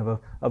level kind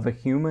of a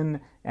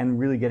human, and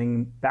really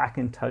getting back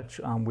in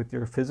touch with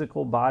your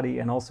physical body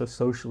and also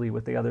socially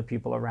with the other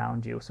people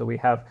around you. So we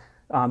have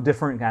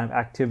different kind of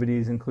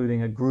activities,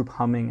 including a group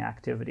humming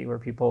activity where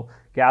people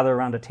gather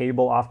around a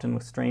table, often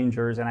with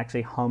strangers, and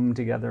actually hum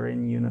together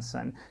in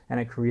unison. And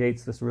it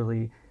creates this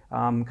really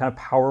kind of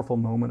powerful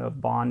moment of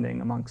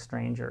bonding amongst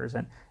strangers.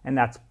 And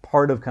that's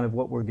part of kind of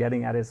what we're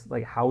getting at, is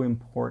like how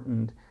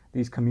important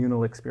these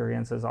communal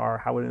experiences are,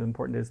 how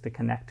important it is to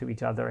connect to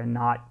each other and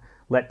not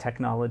let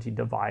technology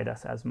divide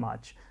us as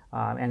much,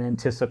 and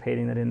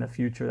anticipating that in the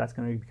future that's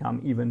going to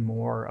become even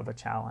more of a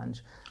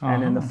challenge.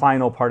 And then the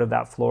final part of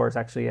that floor is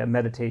actually a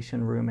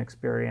meditation room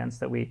experience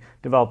that we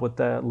developed with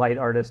the light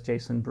artist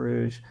Jason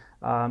Bruges.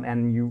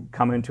 And you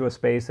come into a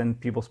space and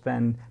people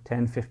spend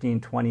 10, 15,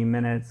 20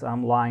 minutes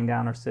lying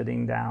down or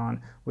sitting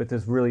down with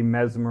this really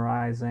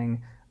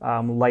mesmerizing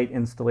light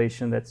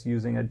installation that's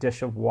using a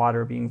dish of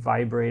water being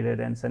vibrated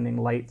and sending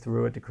light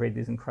through it to create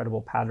these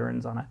incredible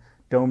patterns on a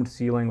domed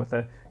ceiling with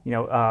a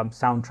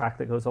soundtrack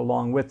that goes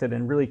along with it,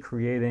 and really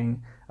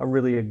creating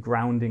a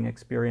grounding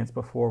experience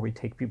before we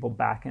take people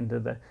back into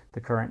the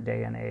current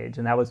day and age.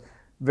 And that was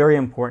very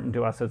important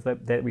to us, is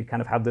that we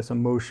kind of have this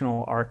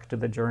emotional arc to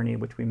the journey,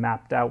 which we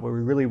mapped out, where we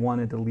really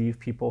wanted to leave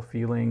people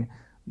feeling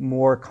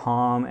more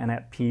calm and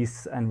at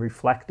peace and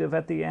reflective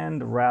at the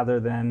end, rather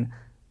than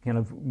kind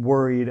of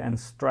worried and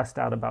stressed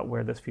out about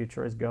where this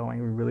future is going.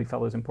 We really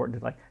felt it was important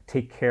to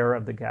take care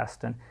of the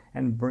guest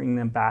and bring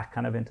them back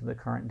kind of into the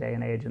current day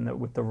and age, and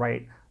with the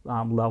right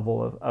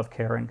level of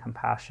care and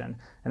compassion.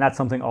 And that's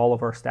something all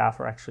of our staff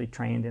are actually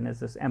trained in,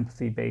 is this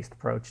empathy-based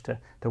approach to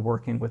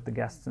working with the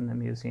guests in the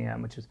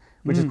museum, which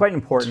is quite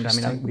important. I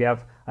mean, we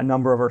have a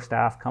number of our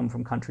staff come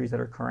from countries that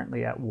are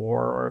currently at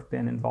war or have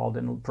been involved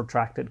in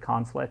protracted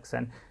conflicts,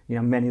 and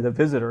many of the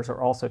visitors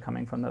are also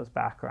coming from those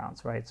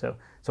backgrounds, right? So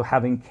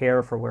having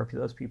care for where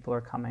those people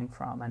are coming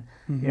from,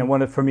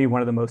 and for me,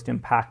 one of the most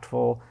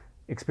impactful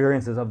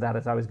experiences of that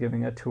is I was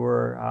giving a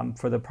tour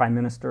for the Prime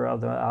Minister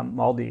of the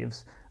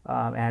Maldives.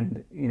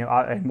 And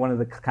one of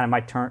the kind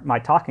of my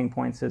talking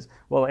points is,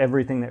 well,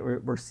 everything that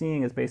we're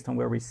seeing is based on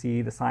where we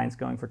see the science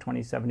going for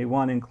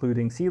 2071,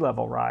 including sea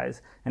level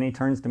rise. And he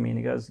turns to me and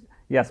he goes,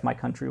 yes, my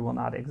country will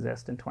not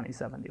exist in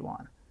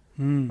 2071.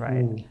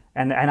 Right. Ooh.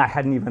 And I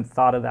hadn't even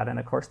thought of that. And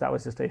of course, that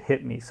was it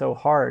hit me so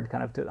hard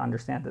kind of to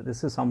understand that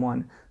this is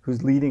someone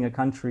who's leading a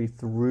country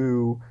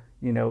through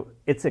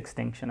its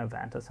extinction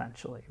event,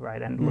 essentially,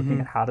 right? And looking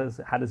at how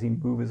does he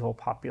move his whole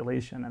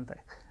population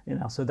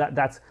and so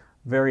that's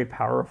very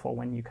powerful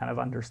when you kind of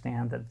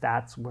understand that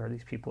that's where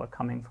these people are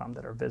coming from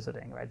that are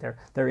visiting, right?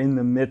 They're in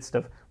the midst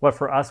of what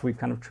for us we've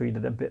kind of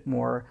treated a bit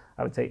more,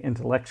 I would say,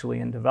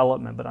 intellectually in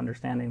development, but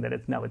understanding that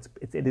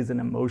it is an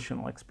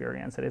emotional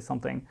experience. It is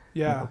something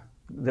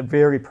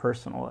very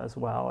personal as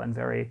well, and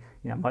very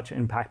much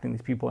impacting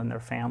these people and their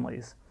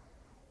families.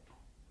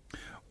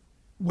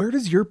 Where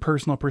does your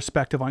personal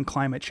perspective on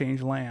climate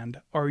change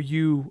land? Are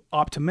you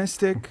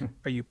optimistic?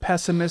 Are you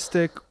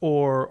pessimistic?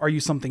 Or are you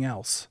something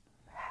else?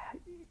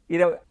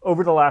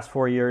 Over the last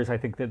 4 years, I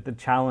think that the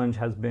challenge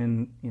has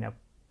been,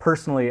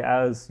 personally,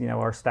 as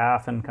our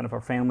staff and kind of our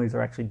families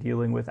are actually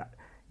dealing with,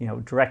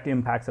 direct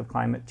impacts of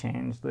climate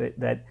change,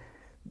 that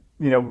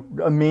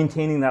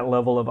maintaining that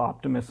level of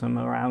optimism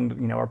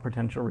around, our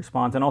potential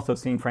response, and also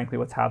seeing, frankly,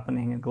 what's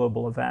happening in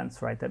global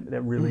events, right,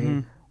 that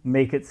really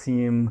make it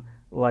seem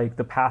like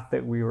the path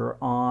that we were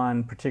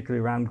on,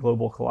 particularly around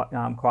global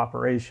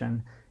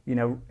cooperation,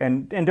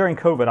 and during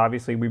COVID,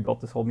 obviously, we built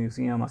this whole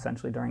museum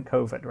essentially during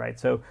COVID, right?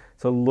 So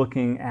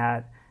looking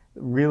at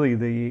really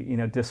the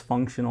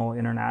dysfunctional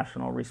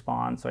international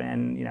response,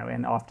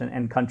 and often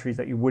in countries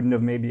that you wouldn't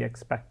have maybe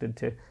expected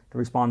to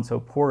respond so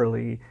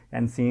poorly,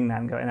 and seeing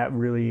that and that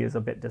really is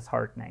a bit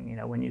disheartening.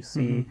 When you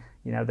see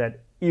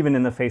that even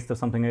in the face of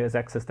something as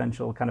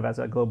existential, kind of as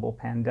a global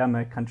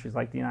pandemic, countries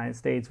like the United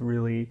States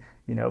really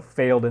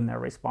failed in their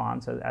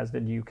response, as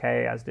did UK,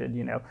 as did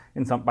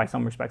by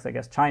some respects, I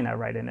guess, China,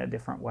 right, in a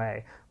different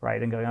way,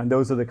 right, and going on.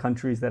 Those are the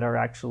countries that are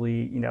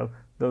actually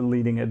the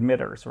leading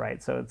emitters,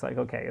 right? So it's like,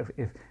 okay,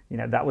 if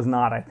that was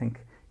not, I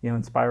think,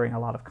 inspiring a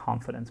lot of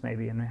confidence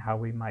maybe in how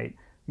we might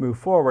move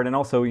forward. And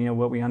also,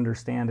 what we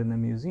understand in the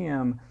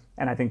museum,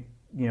 and I think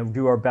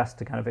do our best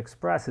to kind of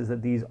express, is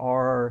that these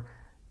are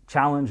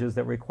challenges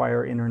that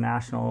require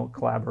international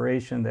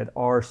collaboration, that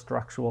are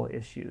structural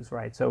issues,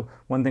 right? So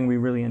one thing we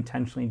really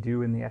intentionally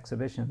do in the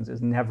exhibitions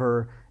is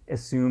never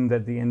assume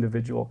that the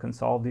individual can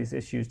solve these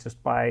issues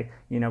just by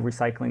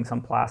recycling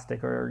some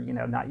plastic, or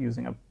not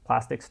using a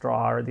plastic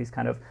straw, or these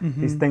kind of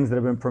these things that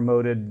have been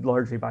promoted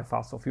largely by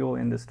fossil fuel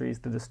industries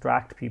to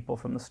distract people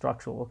from the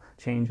structural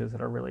changes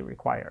that are really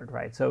required,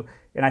 right? So,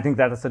 and I think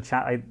that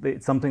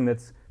it's something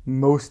that's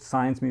most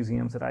science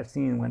museums that I've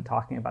seen when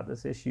talking about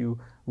this issue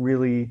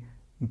really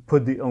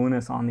put the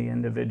onus on the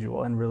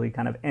individual, and really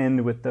kind of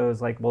end with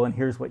those like, well, and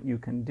here's what you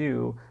can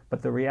do.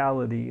 But the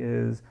reality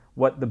is,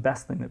 what the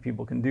best thing that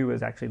people can do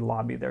is actually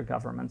lobby their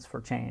governments for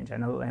change,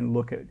 and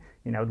look at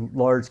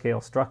large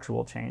scale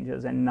structural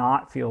changes, and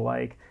not feel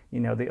like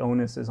the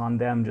onus is on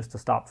them just to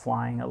stop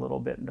flying a little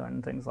bit and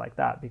doing things like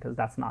that, because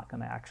that's not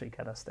going to actually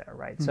get us there,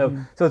 right? So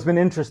it's been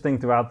interesting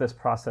throughout this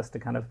process to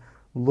kind of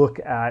look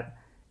at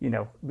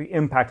the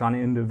impact on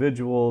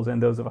individuals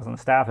and those of us on the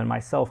staff, and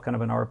myself, kind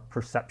of in our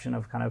perception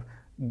of kind of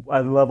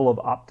a level of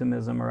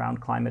optimism around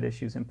climate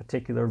issues in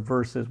particular,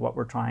 versus what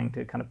we're trying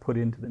to kind of put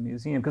into the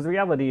museum. Because the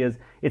reality is,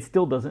 it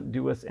still doesn't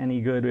do us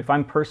any good. If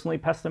I'm personally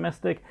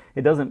pessimistic,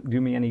 it doesn't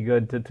do me any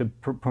good to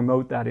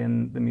promote that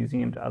in the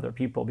museum to other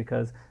people,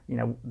 because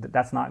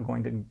that's not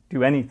going to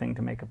do anything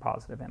to make a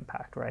positive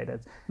impact, right?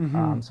 It's,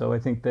 so I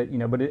think that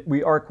but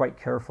we are quite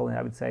careful,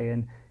 I would say,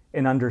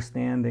 in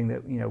understanding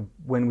that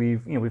when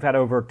we've had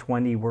over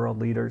 20 world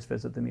leaders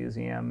visit the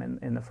museum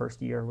in the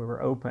first year we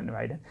were open,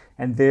 right,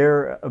 and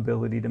their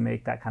ability to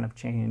make that kind of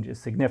change is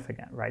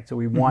significant, right? So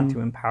we want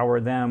to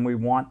empower them, we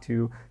want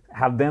to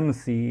have them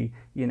see,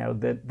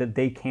 that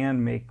they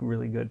can make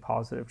really good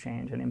positive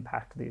change and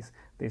impact these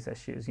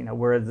issues,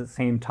 whereas at the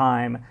same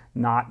time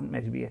not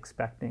maybe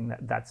expecting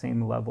that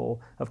same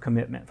level of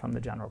commitment from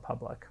the general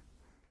public.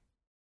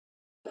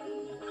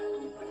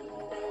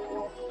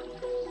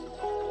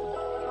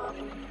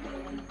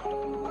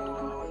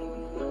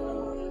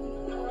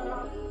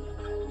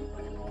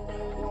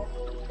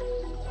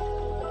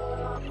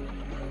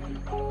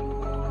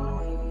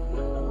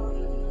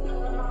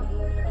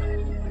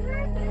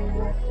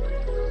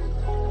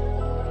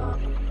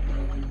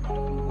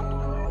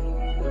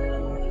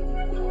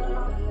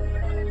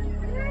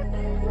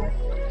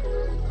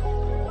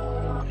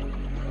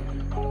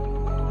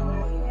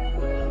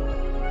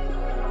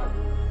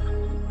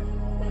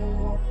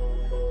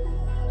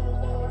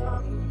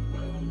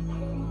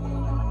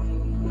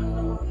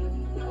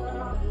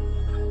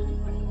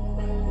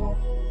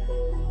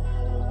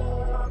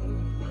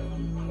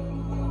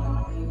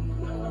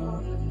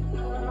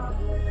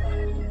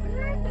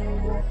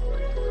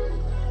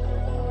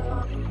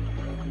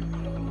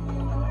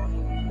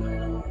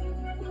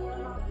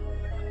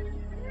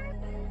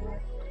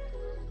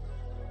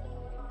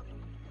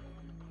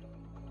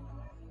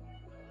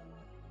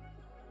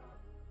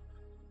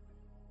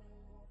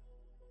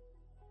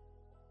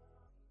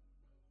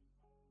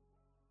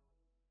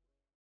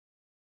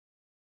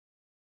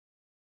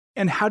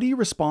 And how do you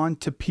respond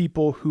to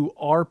people who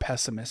are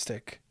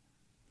pessimistic?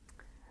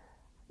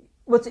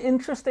 What's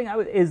interesting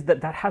is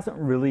that hasn't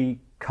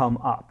really come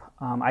up.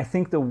 I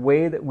think the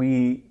way that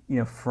we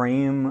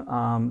frame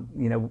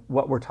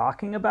what we're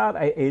talking about,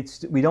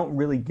 we don't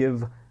really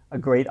give a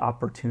great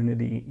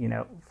opportunity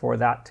for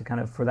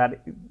that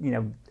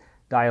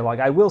dialogue.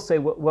 I will say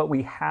what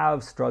we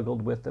have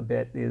struggled with a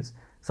bit is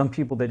some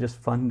people that just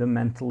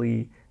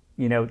fundamentally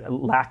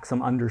lack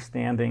some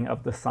understanding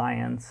of the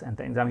science and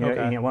things. I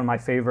mean, one of my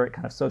favorite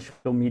kind of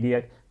social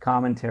media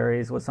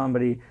commentaries was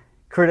somebody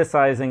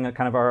criticizing a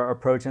kind of our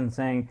approach and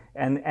saying,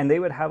 and they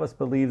would have us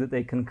believe that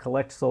they can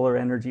collect solar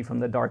energy from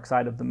the dark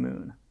side of the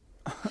moon,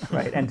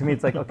 right? And to me,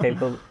 it's like, okay,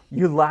 but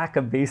you lack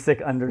a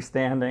basic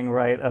understanding,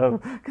 right,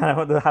 of kind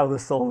of how the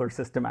solar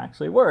system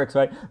actually works,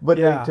 right? But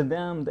to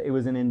them, it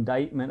was an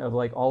indictment of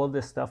like all of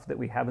this stuff that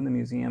we have in the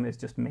museum is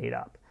just made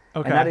up.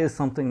 Okay. And that is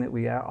something that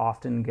we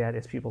often get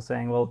is people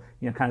saying, well,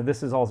 kind of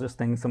this is all just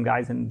things some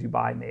guys in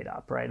Dubai made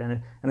up, right?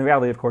 And the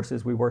reality, of course,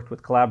 is we worked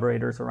with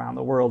collaborators around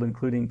the world,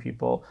 including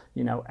people,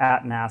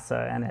 at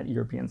NASA and at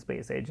European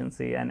Space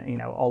Agency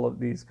and, all of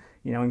these,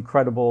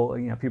 incredible,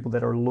 people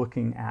that are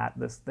looking at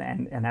this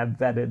and have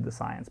vetted the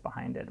science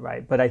behind it,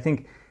 right? But I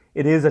think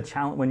it is a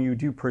challenge when you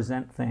do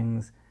present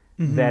things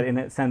that in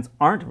a sense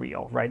aren't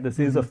real, right? This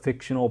is a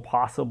fictional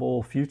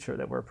possible future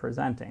that we're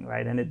presenting,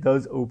 right? And it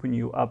does open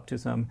you up to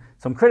some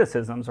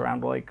criticisms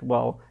around like,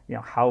 well,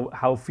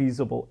 how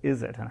feasible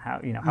is it and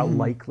how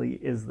likely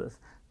is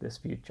this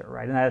future,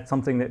 right? And that's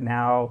something that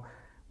now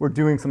we're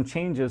doing some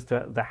changes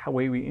to the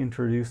way we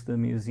introduce the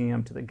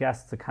museum to the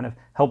guests to kind of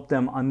help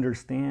them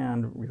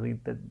understand really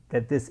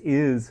that this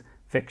is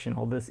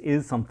fictional. This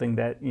is something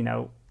that,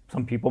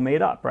 some people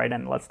made up, right?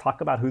 And let's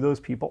talk about who those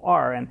people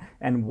are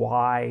and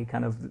why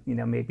kind of,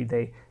 maybe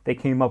they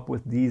came up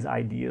with these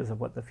ideas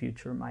of what the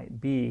future might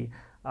be.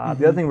 The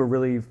other thing we're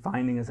really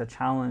finding as a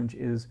challenge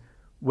is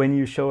when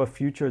you show a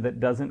future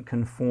that doesn't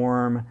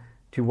conform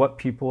to what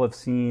people have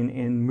seen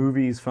in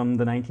movies from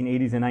the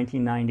 1980s and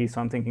 1990s.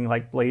 So I'm thinking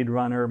like Blade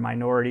Runner,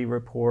 Minority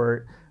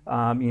Report,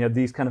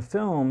 these kind of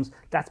films,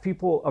 that's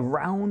people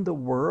around the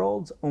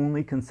world's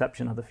only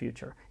conception of the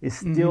future is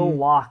still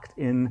locked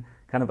in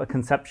kind of a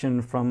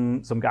conception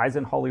from some guys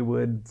in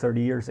Hollywood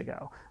 30 years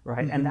ago,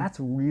 right? And that's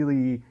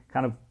really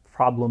kind of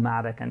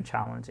problematic and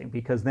challenging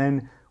because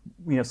then,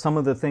 some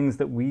of the things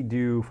that we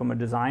do from a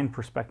design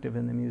perspective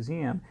in the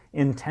museum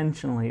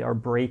intentionally are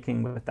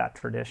breaking with that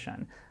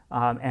tradition.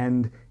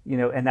 And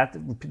that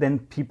then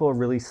people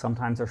really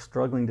sometimes are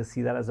struggling to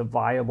see that as a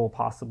viable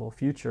possible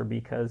future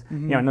because,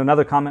 and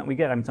another comment we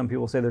get, some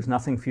people say there's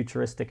nothing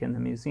futuristic in the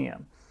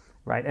museum,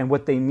 right? And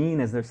what they mean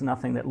is there's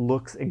nothing that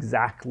looks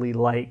exactly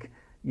like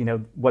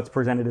what's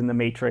presented in the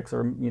Matrix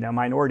or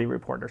Minority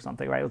Report or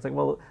something, right? It's like,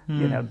 well,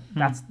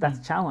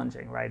 that's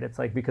challenging, right? It's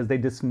like because they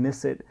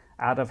dismiss it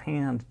out of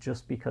hand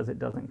just because it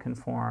doesn't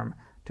conform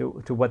to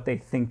what they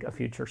think a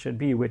future should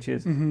be, which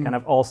is kind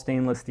of all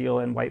stainless steel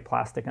and white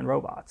plastic and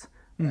robots.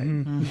 Right?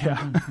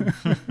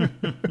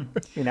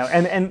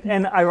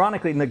 And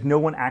ironically, like no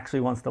one actually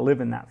wants to live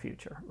in that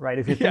future, right?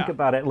 If you think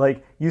about it,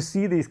 like you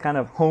see these kind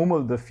of home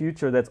of the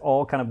future that's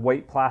all kind of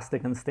white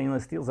plastic and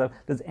stainless steel stuff.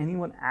 Does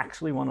anyone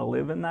actually want to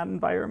live in that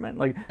environment?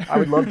 Like I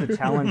would love to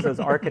challenge those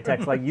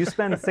architects. Like you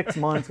spend 6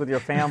 months with your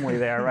family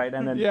there, right?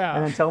 And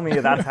then tell me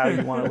that's how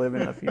you want to live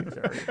in the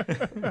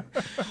future.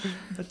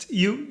 But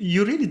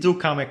you really do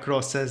come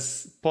across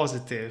as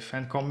positive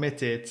and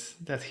committed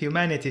that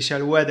humanity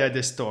shall weather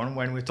the storm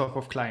when we talk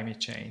of climate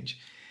change.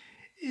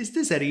 Is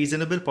this a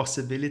reasonable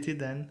possibility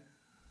then?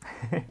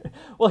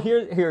 Well,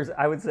 here's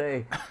I would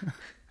say,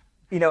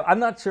 I'm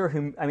not sure.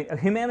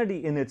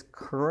 Humanity in its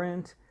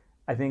current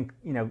I think,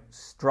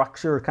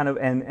 structure kind of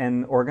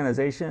and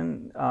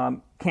organization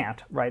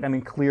can't, right? I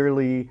mean,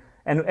 clearly,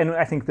 and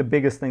I think the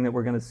biggest thing that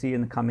we're going to see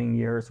in the coming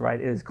years, right,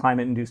 is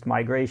climate-induced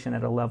migration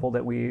at a level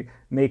that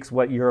makes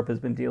what Europe has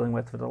been dealing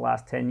with for the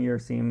last 10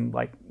 years seem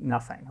like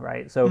nothing,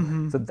 right? So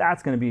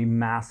that's going to be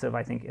massive,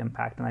 I think,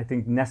 impact, and I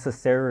think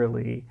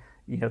necessarily,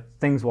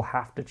 things will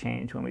have to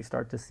change when we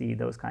start to see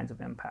those kinds of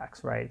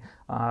impacts, right?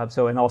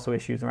 And also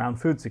issues around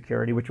food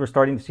security, which we're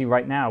starting to see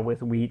right now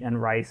with wheat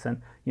and rice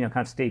and, kind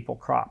of staple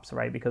crops,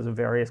 right? Because of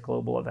various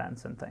global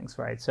events and things,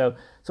 right? So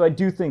I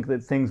do think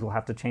that things will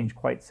have to change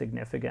quite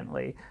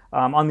significantly.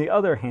 On the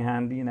other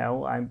hand,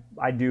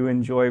 I do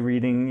enjoy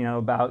reading,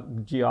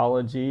 about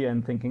geology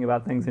and thinking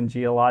about things in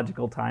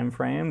geological time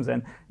frames,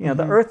 and,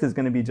 the Earth is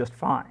going to be just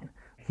fine.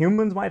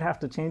 Humans might have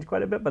to change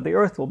quite a bit, but the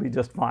Earth will be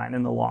just fine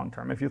in the long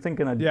term. If you think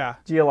in a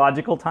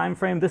geological time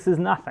frame, this is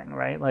nothing,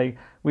 right? Like,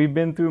 we've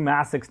been through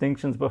mass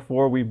extinctions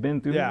before. We've been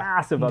through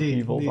massive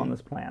upheavals on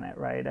this planet,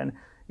 right? And,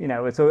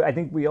 so I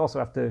think we also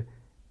have to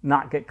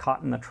not get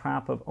caught in the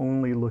trap of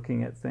only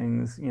looking at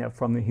things,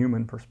 from the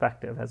human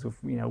perspective, as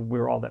if,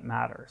 we're all that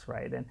matters,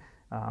 right? And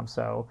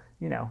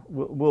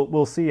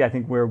we'll see, I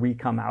think, where we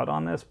come out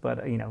on this, but,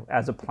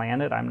 as a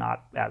planet, I'm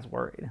not as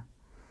worried.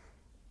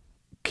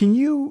 Can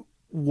you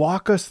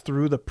walk us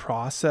through the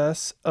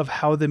process of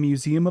how the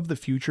Museum of the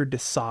Future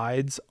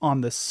decides on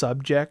the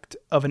subject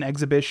of an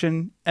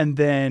exhibition, and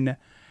then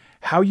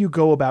how you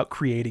go about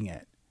creating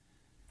it?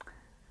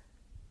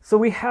 So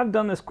we have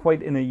done this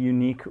quite in a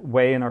unique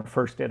way in our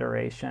first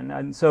iteration.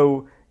 And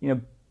so,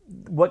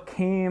 what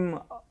came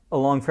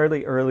along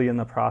fairly early in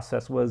the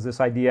process was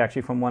this idea,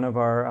 actually, from one of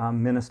our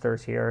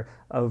ministers here,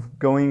 of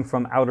going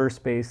from outer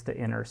space to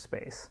inner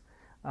space.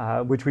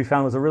 Which we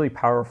found was a really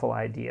powerful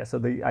idea. So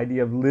the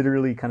idea of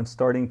literally kind of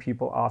starting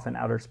people off in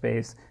outer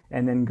space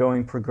and then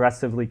going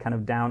progressively kind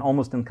of down,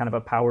 almost in kind of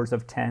a powers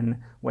of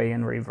 10 way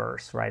in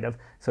reverse, right?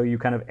 So you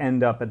kind of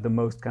end up at the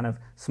most kind of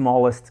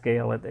smallest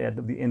scale at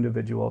the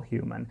individual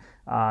human.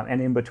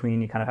 And in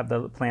between, you kind of have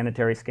the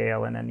planetary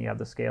scale, and then you have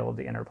the scale of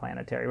the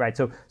interplanetary, right?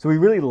 So we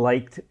really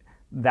liked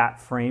that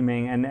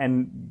framing,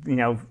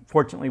 and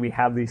fortunately we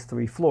have these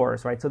 3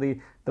 floors, right? So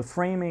the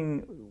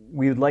framing,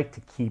 we would like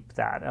to keep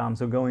that.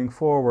 So going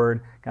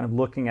forward, kind of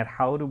looking at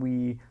how do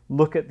we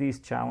look at these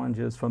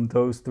challenges from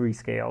those 3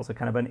 scales, a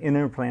kind of an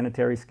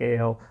interplanetary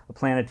scale, a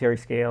planetary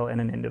scale,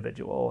 and an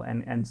individual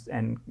and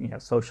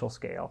social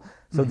scale.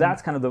 So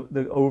that's kind of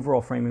the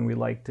overall framing we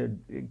like to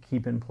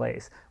keep in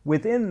place.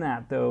 Within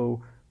that,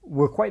 though,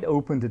 we're quite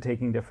open to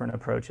taking different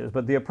approaches,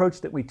 but the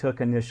approach that we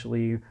took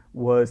initially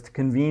was to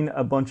convene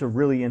a bunch of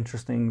really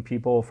interesting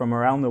people from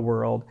around the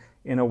world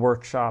in a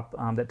workshop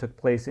that took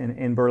place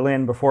in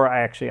Berlin before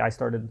I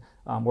started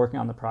working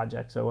on the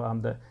project.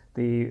 So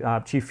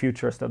the chief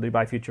futurist of the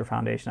By Future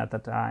Foundation at the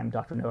time,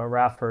 Dr. Noah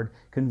Rafford,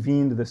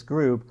 convened this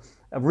group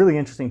of really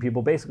interesting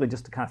people, basically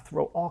just to kind of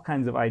throw all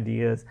kinds of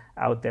ideas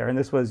out there. And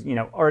this was,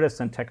 artists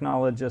and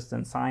technologists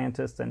and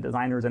scientists and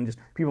designers and just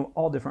people of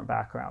all different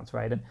backgrounds,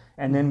 right?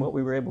 And then what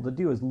we were able to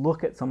do is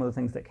look at some of the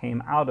things that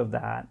came out of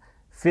that,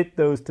 fit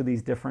those to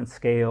these different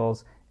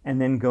scales, and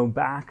then go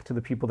back to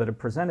the people that have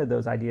presented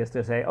those ideas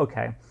to say,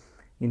 okay,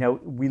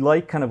 we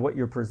like kind of what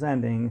you're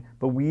presenting,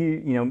 but we,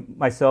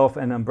 myself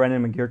and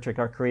Brendan McGeerchick,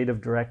 our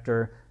creative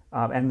director,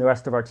 and the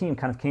rest of our team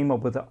kind of came up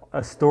with a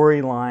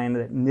storyline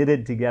that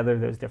knitted together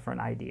those different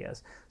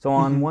ideas. So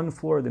on one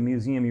floor of the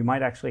museum, you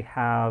might actually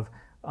have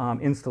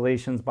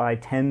installations by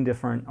 10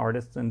 different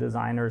artists and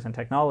designers and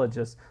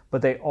technologists,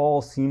 but they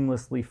all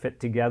seamlessly fit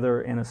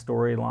together in a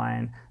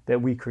storyline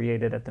that we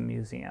created at the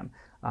museum.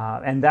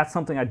 And that's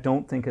something I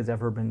don't think has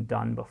ever been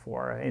done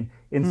before.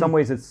 In some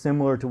ways, it's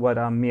similar to what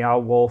Meow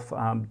Wolf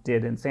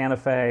did in Santa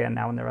Fe and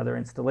now in their other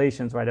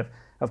installations, right,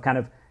 of kind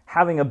of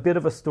having a bit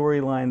of a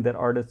storyline that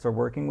artists are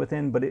working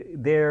within, but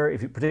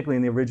particularly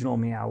in the original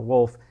Meow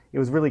Wolf, it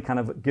was really kind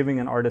of giving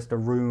an artist a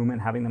room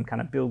and having them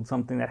kind of build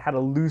something that had a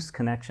loose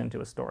connection to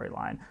a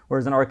storyline.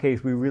 Whereas in our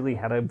case, we really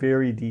had a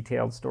very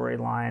detailed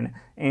storyline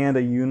and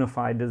a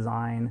unified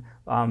design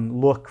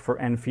look for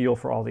and feel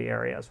for all the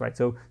areas, right?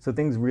 So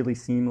things really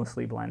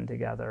seamlessly blend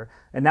together.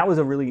 And that was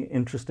a really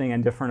interesting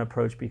and different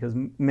approach because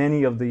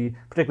many of the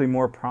particularly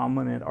more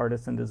prominent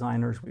artists and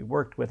designers we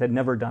worked with had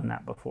never done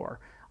that before.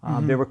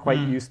 They were quite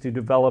used to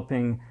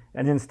developing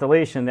an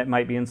installation that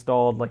might be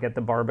installed like at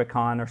the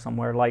Barbican or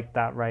somewhere like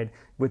that, right?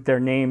 With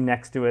their name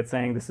next to it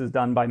saying this is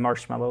done by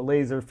Marshmallow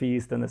Laser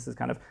Feast and this is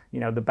kind of,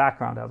 the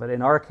background of it.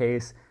 In our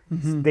case,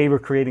 they were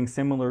creating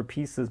similar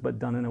pieces but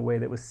done in a way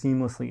that was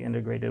seamlessly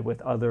integrated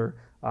with other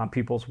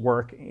people's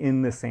work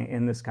in this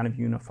kind of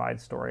unified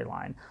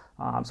storyline.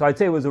 So I'd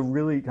say it was a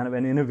really kind of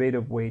an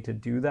innovative way to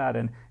do that,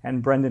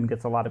 and Brendan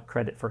gets a lot of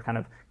credit for kind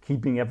of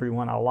keeping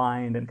everyone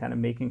aligned and kind of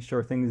making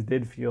sure things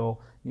did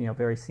feel,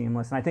 very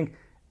seamless. And I think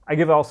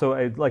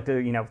I'd like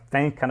to,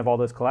 thank kind of all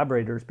those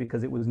collaborators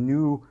because it was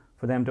new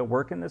for them to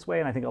work in this way,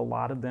 and I think a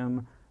lot of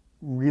them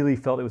really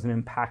felt it was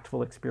an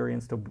impactful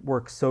experience to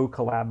work so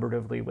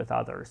collaboratively with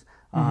others,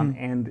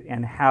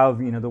 and have,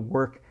 the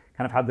work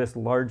kind of have this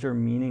larger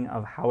meaning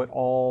of how it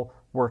all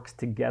works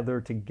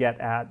together to get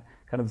at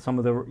kind of some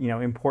of the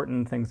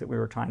important things that we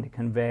were trying to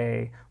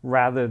convey,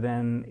 rather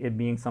than it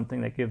being something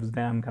that gives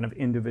them kind of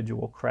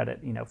individual credit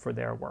for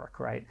their work,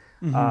 right?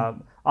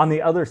 On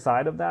the other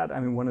side of that, I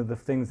mean, one of the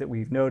things that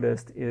we've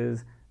noticed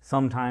is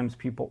sometimes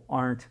people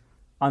aren't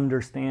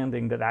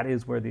understanding that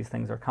is where these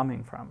things are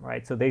coming from,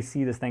 right? So they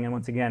see this thing, and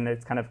once again,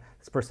 it's kind of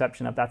this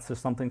perception of that's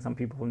just something some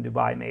people in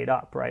Dubai made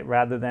up, right?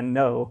 Rather than,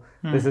 no,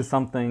 this is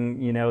something,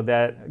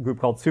 that a group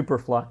called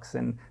Superflux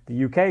in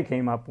the UK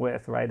came up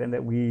with, right? And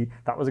that we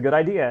thought was a good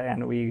idea,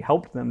 and we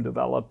helped them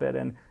develop it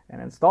and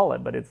install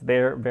it, but it's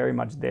very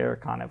much their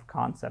kind of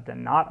concept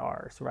and not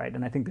ours, right?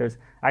 And I think there's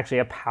actually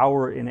a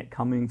power in it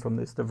coming from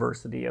this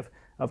diversity of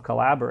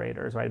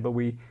collaborators, right? But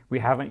we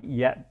haven't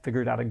yet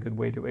figured out a good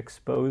way to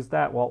expose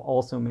that while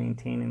also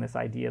maintaining this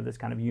idea of this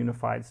kind of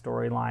unified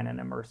storyline and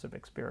immersive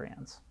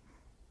experience.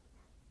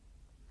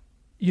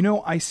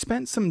 I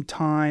spent some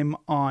time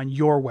on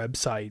your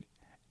website,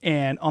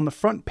 and on the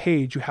front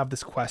page you have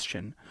this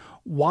question: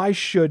 why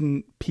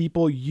shouldn't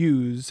people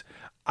use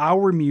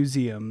our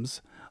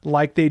museums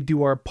like they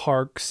do our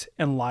parks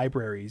and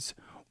libraries?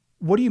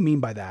 What do you mean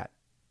by that?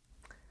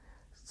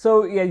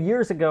 So yeah,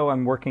 years ago,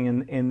 I'm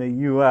working in the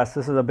U.S.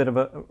 This is a bit of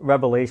a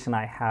revelation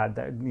I had,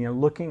 that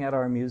looking at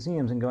our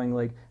museums and going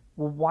like,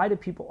 well, why do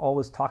people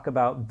always talk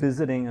about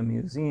visiting a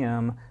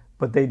museum,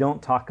 but they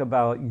don't talk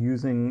about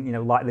using,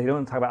 they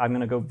don't talk about, I'm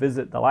going to go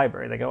visit the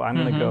library. They go, I'm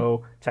going to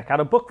go check out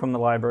a book from the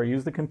library,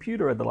 use the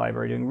computer at the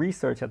library, doing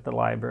research at the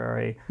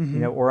library,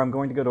 or I'm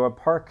going to go to a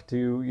park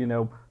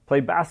to, play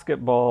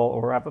basketball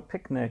or have a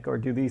picnic or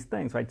do these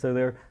things, right?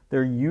 So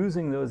they're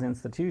using those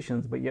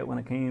institutions, but yet when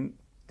it came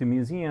to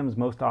museums,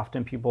 most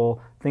often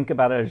people think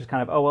about it as just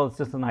kind of, oh, well, it's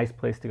just a nice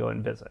place to go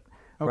and visit,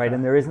 right?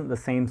 And there isn't the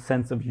same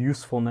sense of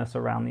usefulness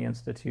around the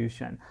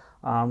institution.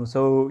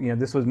 So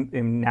this was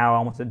now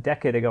almost a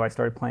decade ago, I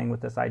started playing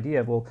with this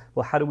idea of, well,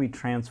 how do we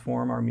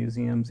transform our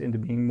museums into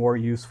being more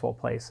useful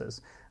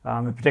places?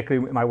 And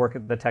particularly my work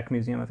at the Tech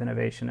Museum of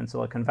Innovation in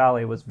Silicon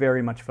Valley was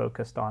very much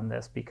focused on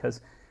this,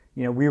 because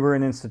we were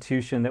an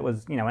institution that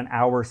was, an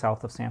hour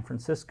south of San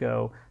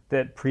Francisco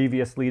that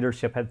previous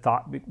leadership had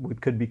thought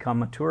could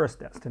become a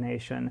tourist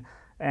destination.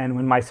 And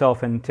when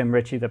myself and Tim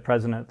Ritchie, the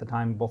president at the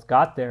time, both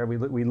got there,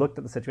 we looked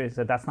at the situation and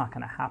said, that's not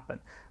going to happen,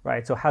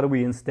 right? So how do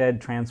we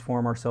instead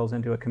transform ourselves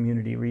into a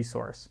community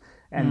resource?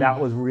 And that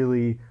was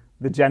really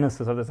the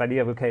genesis of this idea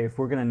of, okay, if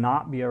we're going to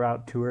not be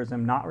around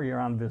tourism, not be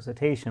around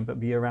visitation, but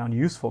be around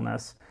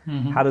usefulness,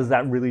 how does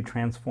that really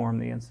transform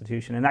the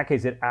institution? In that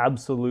case, it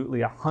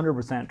absolutely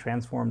 100%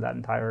 transformed that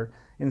entire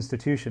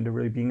institution to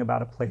really being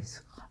about a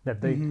place that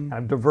the kind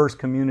of diverse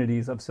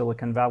communities of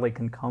Silicon Valley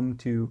can come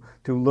to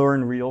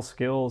learn real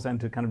skills and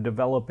to kind of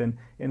develop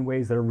in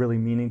ways that are really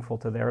meaningful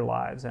to their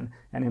lives and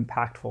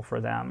impactful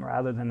for them,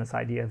 rather than this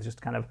idea of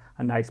just kind of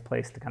a nice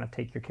place to kind of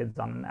take your kids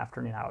on an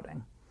afternoon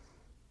outing.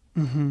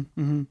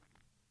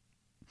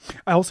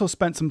 I also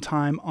spent some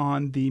time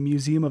on the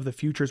Museum of the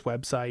Future's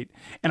website,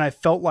 and I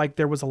felt like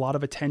there was a lot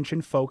of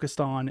attention focused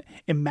on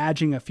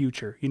imagining a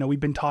future. We've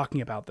been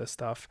talking about this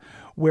stuff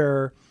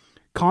where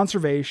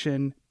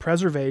conservation,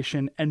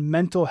 preservation, and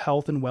mental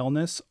health and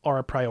wellness are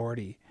a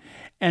priority.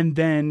 And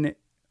then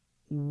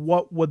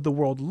what would the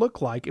world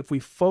look like if we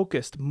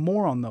focused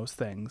more on those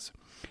things?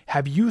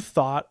 Have you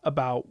thought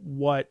about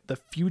what the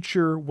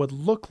future would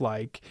look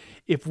like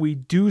if we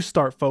do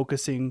start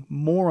focusing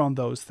more on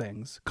those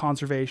things: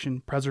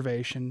 conservation,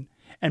 preservation,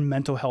 and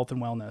mental health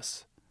and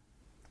wellness?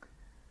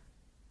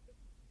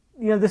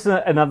 This is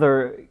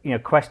another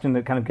question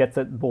that kind of gets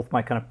at both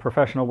my kind of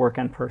professional work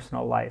and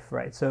personal life,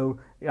 right? So,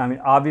 I mean,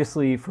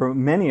 obviously, for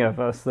many of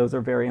us, those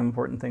are very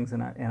important things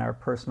in our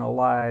personal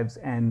lives,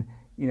 and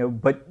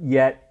but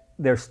yet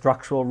there's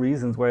structural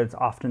reasons where it's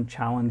often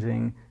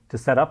challenging to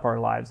set up our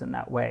lives in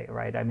that way,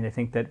 right? I mean, I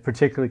think that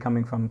particularly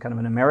coming from kind of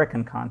an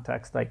American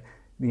context, like,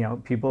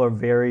 people are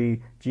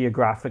very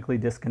geographically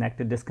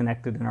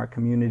disconnected in our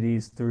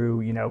communities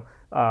through,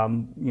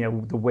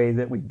 the way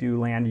that we do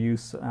land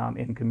use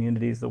in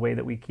communities, the way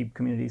that we keep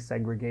communities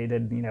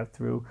segregated,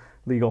 through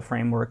legal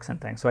frameworks and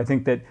things. So I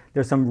think that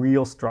there's some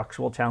real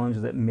structural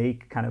challenges that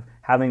make kind of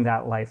having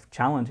that life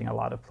challenging a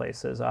lot of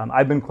places.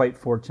 I've been quite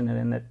fortunate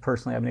in that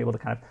personally I've been able to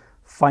kind of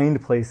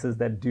find places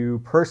that do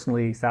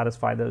personally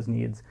satisfy those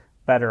needs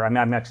better. I mean,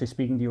 I'm actually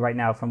speaking to you right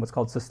now from what's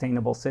called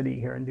Sustainable City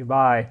here in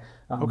Dubai,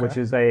 which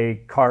is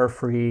a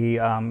car-free,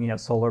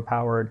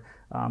 solar-powered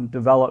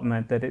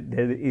development that it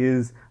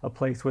is a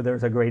place where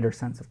there's a greater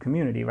sense of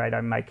community, right?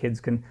 My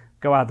kids can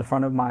go out the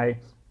front of my,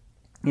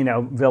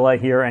 villa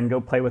here and go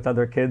play with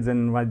other kids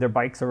and ride their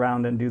bikes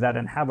around and do that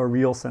and have a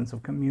real sense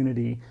of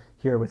community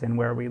here within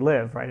where we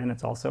live, right? And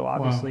it's also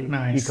obviously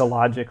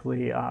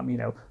ecologically,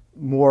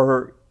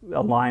 more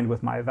aligned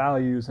with my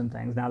values and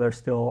things. Now there's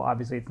still,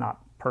 obviously it's not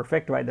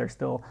perfect, right? There's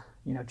still,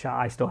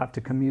 I still have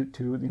to commute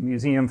to the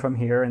museum from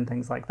here and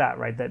things like that,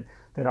 right? That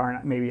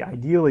aren't maybe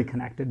ideally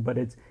connected, but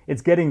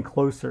it's getting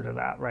closer to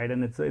that, right?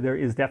 And there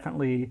is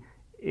definitely,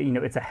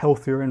 it's a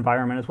healthier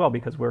environment as well,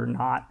 because we're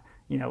not,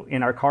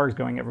 in our cars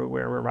going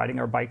everywhere. We're riding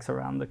our bikes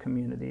around the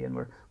community, and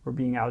we're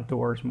being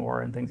outdoors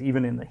more and things,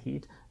 even in the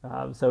heat.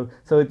 So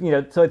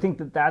I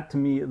think that to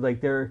me,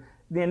 like there's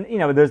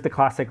the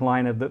classic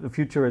line of the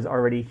future is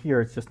already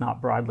here. It's just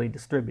not broadly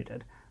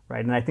distributed,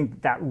 right? And I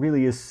think that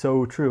really is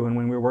so true. And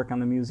when we work on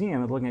the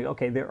museum, it's looking at,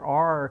 okay, there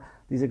are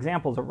these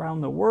examples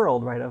around the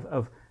world, right,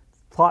 of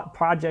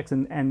projects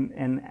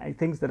and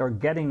things that are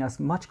getting us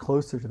much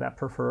closer to that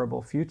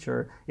preferable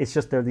future. It's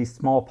just they're these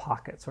small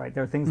pockets, right?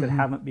 There are things that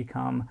haven't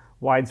become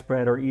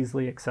widespread or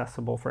easily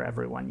accessible for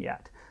everyone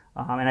yet.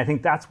 And I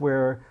think that's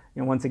where,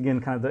 once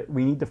again,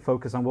 we need to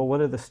focus on, well, what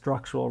are the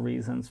structural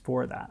reasons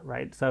for that,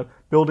 right? So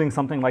building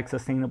something like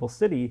Sustainable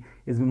City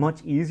is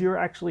much easier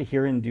actually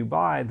here in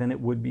Dubai than it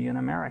would be in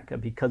America,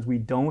 because we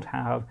don't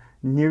have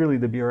nearly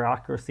the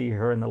bureaucracy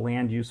here and the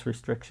land use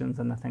restrictions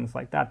and the things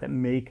like that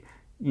make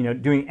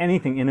doing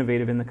anything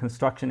innovative in the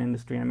construction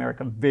industry in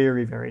America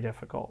very, very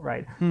difficult,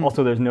 right?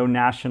 Also, there's no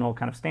national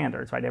kind of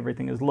standards, right?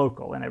 Everything is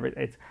local, and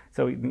this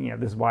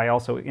is why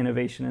also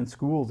innovation in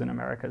schools in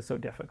America is so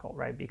difficult,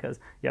 right?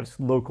 Because you have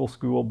local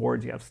school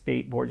boards, you have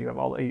state boards, you have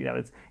all,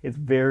 it's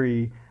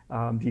very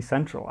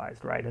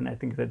decentralized, right? And I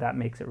think that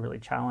makes it really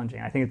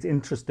challenging. I think it's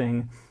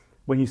interesting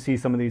when you see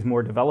some of these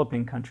more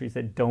developing countries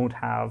that don't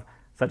have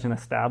such an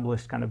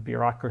established kind of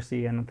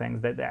bureaucracy and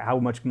things, that how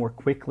much more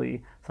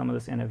quickly some of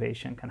this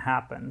innovation can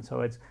happen.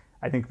 So it's,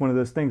 I think, one of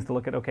those things to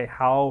look at, okay,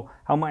 how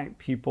might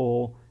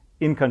people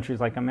in countries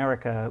like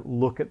America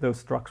look at those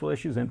structural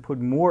issues and put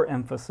more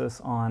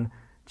emphasis on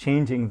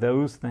changing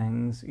those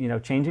things.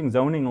 Changing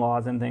zoning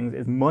laws and things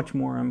is much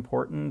more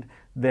important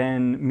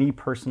than me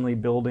personally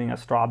building a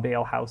straw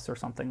bale house or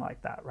something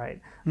like that, right?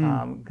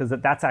 Because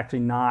that's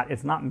actually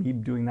it's not me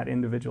doing that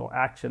individual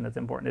action that's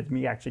important. It's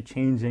me actually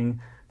changing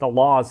the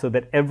laws so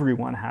that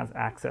everyone has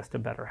access to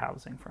better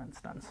housing, for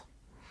instance.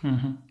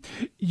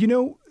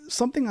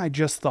 Something I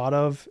just thought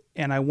of,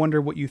 and I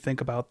wonder what you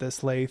think about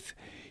this, Lath.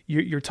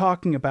 You're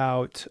talking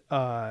about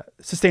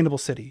Sustainable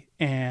City,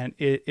 and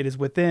it is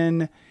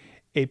within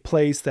a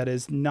place that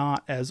is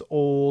not as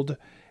old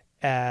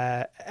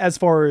as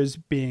far as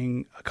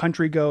being a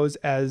country goes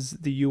as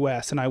the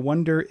U.S. And I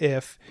wonder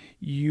if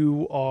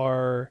you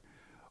are,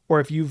 or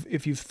if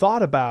you've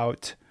thought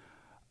about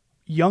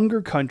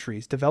younger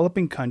countries,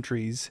 developing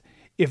countries,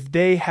 if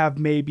they have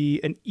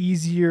maybe an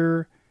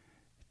easier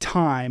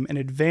time, an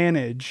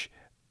advantage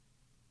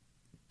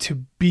to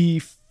be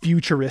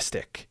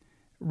futuristic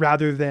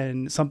rather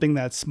than something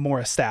that's more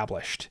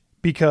established,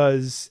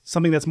 because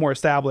something that's more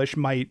established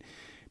might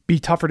be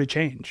tougher to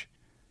change.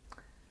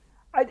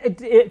 I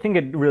think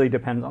it really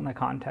depends on the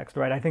context,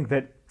 right? I think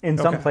that in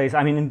some place,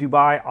 in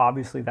Dubai,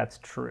 obviously that's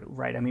true,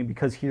 right?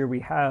 Because here we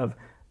have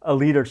a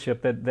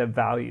leadership that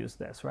values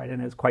this, right,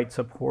 and is quite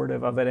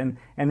supportive of it.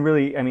 And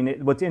really,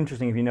 what's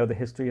interesting, if you know the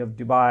history of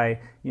Dubai,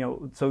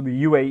 so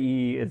the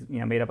UAE is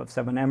made up of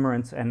 7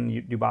 emirates, and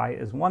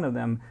Dubai is one of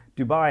them.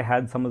 Dubai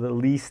had some of the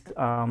least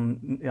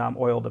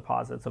oil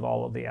deposits of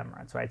all of the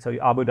emirates, right? So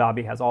Abu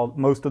Dhabi has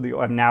most of the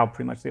oil, now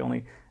pretty much the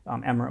only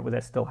emirate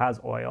that still has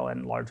oil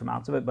and large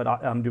amounts of it, but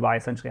Dubai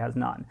essentially has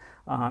none.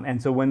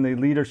 And so when the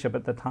leadership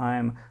at the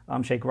time,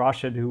 Sheikh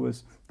Rashid, who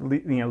was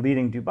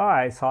leading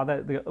Dubai, saw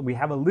that we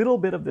have a little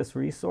bit of this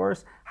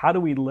resource. How do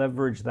we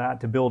leverage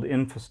that to build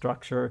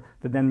infrastructure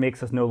that then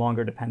makes us no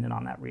longer dependent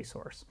on that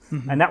resource?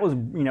 And that was,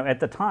 at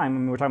the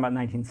time, we're talking about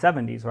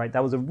 1970s, right?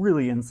 That was a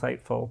really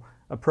insightful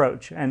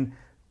approach. And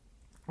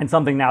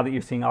something now that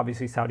you're seeing,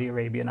 obviously, Saudi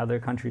Arabia and other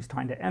countries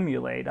trying to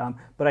emulate.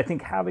 But I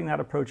think having that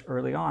approach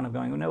early on of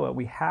going,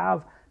 we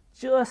have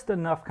just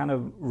enough kind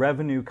of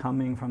revenue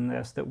coming from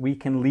this that we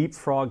can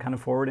leapfrog kind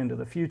of forward into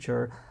the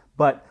future.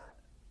 But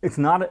it's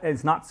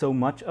not so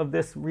much of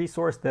this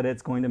resource that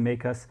it's going to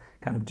make us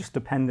kind of just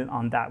dependent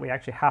on that. We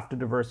actually have to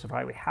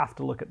diversify. We have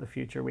to look at the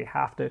future. We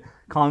have to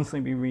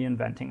constantly be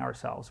reinventing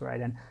ourselves, right?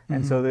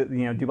 And so that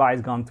Dubai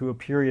has gone through a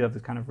period of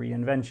this kind of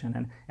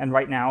reinvention, and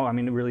right now,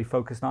 really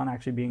focused on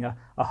actually being a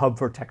hub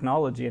for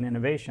technology and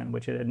innovation,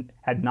 which it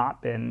had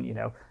not been,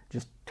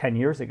 just 10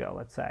 years ago,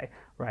 let's say,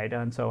 right?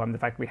 And so the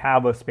fact we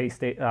have a space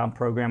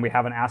program, we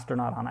have an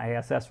astronaut on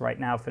ISS right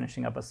now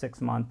finishing up a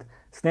 6-month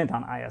stint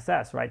on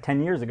ISS, right?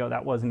 10 years ago,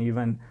 that wasn't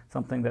even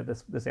something that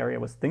this area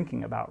was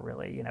thinking about,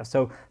 really,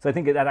 So I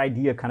think that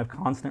idea of kind of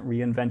constant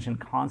reinvention,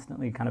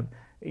 constantly kind of,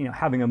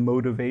 having a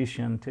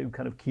motivation to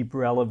kind of keep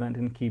relevant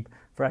and keep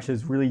fresh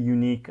is really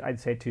unique, I'd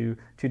say, to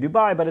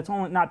Dubai, but it's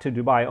not to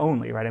Dubai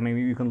only, right?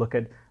 You can look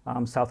at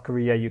South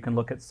Korea, you can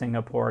look at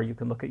Singapore, you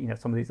can look at,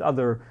 some of these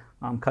other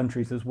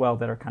countries as well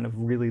that are kind of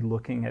really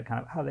looking at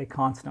kind of how they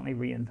constantly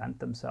reinvent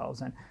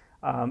themselves. And,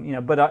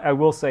 but I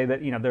will say that,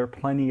 there are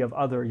plenty of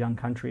other young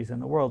countries in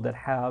the world that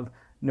have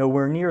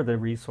nowhere near the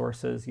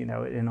resources,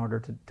 in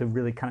order to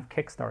really kind of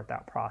kickstart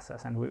that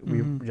process. And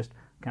we've just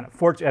kind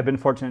of I've been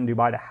fortunate in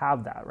Dubai to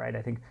have that, right?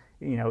 I think,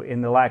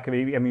 in the lack of,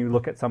 you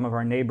look at some of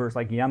our neighbors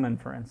like Yemen,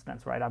 for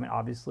instance, right?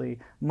 Obviously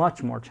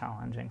much more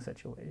challenging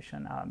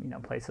situation,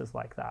 places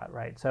like that,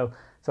 right? So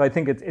I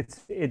think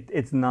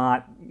it's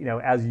not,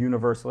 as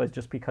universal as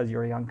just because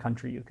you're a young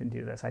country, you can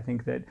do this. I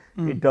think that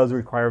it does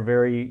require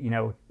very,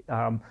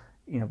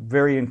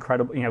 very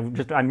incredible,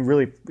 just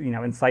really,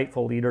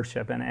 insightful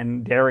leadership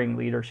and daring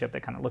leadership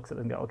that kind of looks at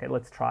it and go, okay,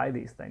 let's try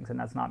these things and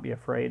let's not be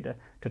afraid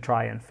to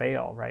try and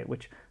fail, right?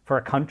 Which for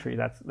a country,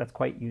 that's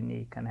quite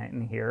unique.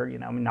 And here,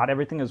 not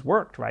everything has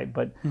worked, right?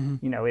 But,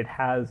 it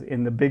has,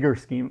 in the bigger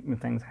scheme of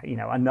things,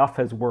 enough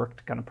has worked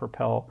to kind of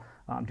propel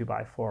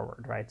Dubai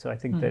forward, right? So I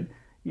think that,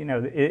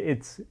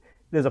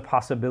 there's a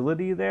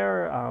possibility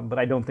there, but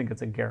I don't think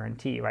it's a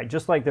guarantee, right?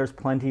 Just like there's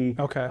plenty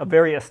of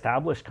very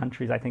established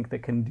countries, I think,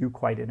 that can do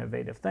quite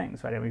innovative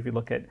things, right? I mean, if you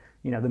look at,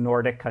 the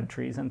Nordic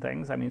countries and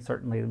things, I mean,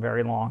 certainly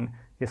very long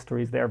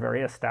histories there,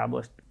 very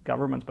established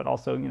governments, but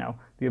also,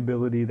 the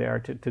ability there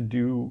to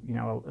do,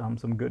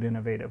 some good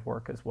innovative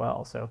work as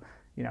well. So,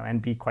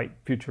 and be quite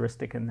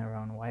futuristic in their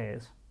own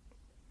ways.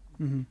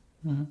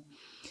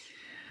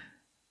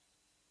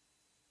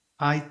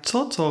 I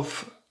thought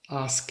of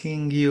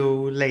asking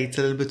you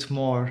later a little bit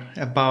more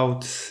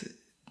about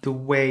the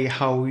way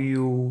how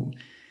you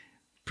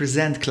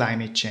present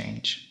climate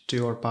change to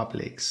your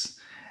publics.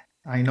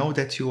 I know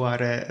that you are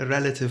a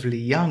relatively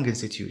young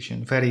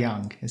institution, very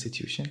young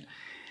institution,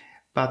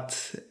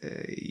 but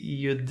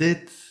you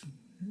did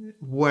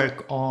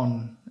work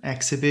on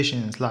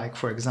exhibitions like,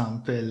 for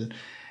example,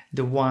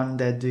 the one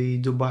that the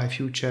Dubai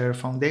Future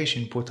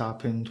Foundation put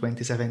up in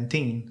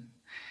 2017,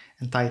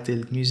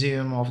 entitled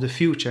Museum of the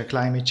Future,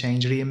 Climate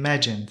Change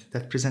Reimagined,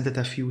 that presented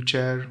a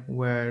future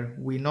where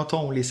we not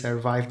only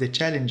survived the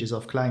challenges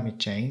of climate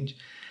change,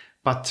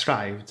 but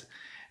thrived.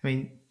 I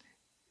mean,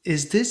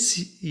 is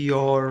this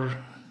your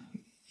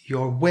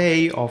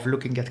way of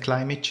looking at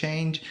climate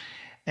change?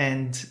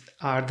 And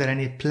are there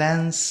any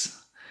plans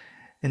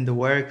in the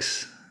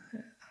works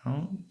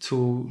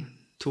to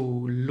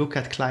look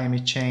at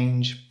climate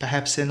change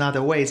perhaps in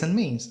other ways and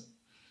means?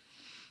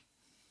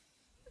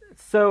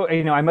 So,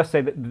 I must say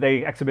that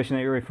the exhibition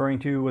that you're referring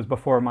to was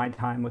before my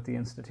time with the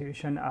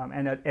institution,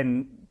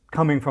 and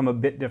coming from a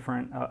bit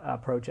different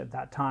approach at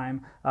that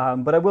time.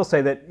 But I will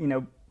say that,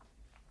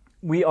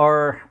 we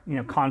are,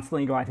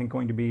 constantly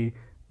going to be,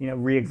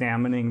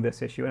 re-examining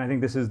this issue. And I think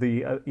this is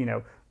the,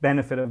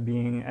 benefit of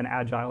being an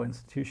agile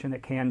institution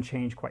that can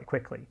change quite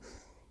quickly.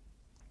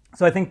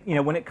 So I think,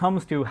 when it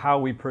comes to how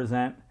we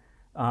present,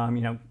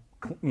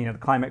 the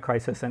climate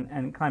crisis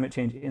and climate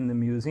change in the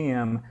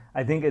museum,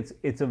 I think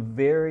it's a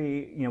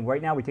very,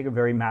 right now we take a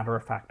very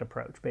matter-of-fact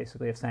approach,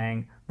 basically, of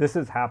saying, this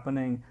is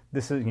happening,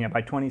 this is,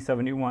 by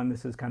 2071,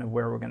 this is kind of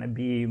where we're going to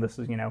be, this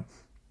is,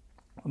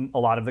 a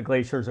lot of the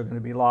glaciers are going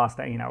to be lost,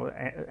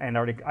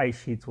 Antarctic ice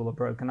sheets will have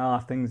broken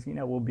off, things,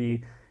 will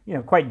be,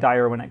 quite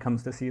dire when it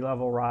comes to sea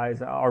level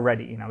rise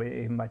already,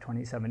 even by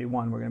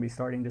 2071, we're going to be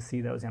starting to see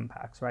those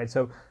impacts, right?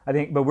 So I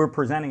think, but we're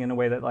presenting in a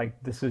way that,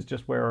 like, this is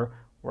just where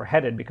we're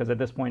headed, because at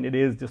this point it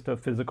is just a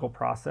physical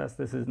process.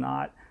 This is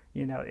not,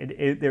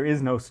 there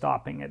is no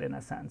stopping it in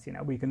a sense.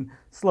 We can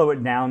slow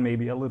it down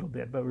maybe a little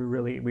bit, but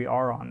we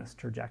are on this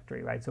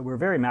trajectory, right? So we're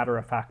very matter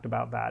of fact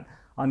about that.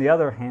 On the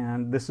other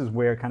hand, this is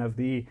where kind of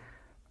the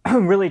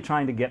really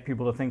trying to get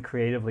people to think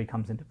creatively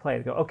comes into play.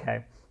 To go,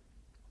 okay,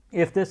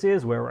 if this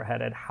is where we're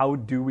headed, how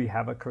do we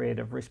have a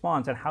creative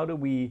response, and how do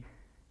we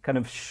kind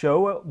of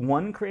show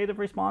one creative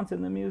response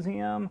in the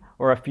museum,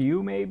 or a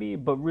few maybe,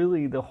 but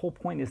really the whole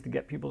point is to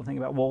get people to think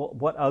about, well,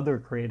 what other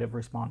creative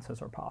responses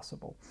are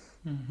possible?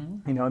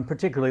 And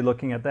particularly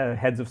looking at the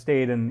heads of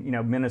state and,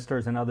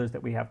 ministers and others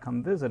that we have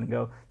come visit and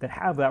go, that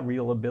have that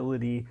real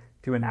ability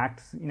to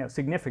enact,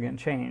 significant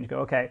change. Go,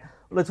 okay,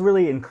 let's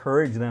really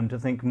encourage them to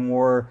think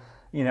more,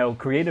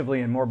 creatively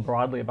and more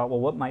broadly about,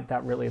 well, what might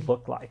that really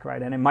look like,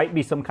 right? And it might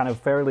be some kind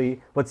of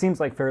what seems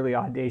like fairly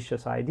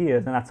audacious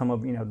ideas, and that's some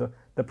of,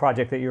 the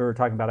project that you were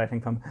talking about, I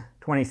think from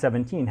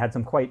 2017, had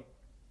some quite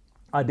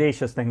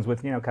audacious things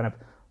with, kind of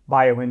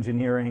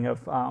bioengineering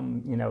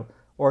of,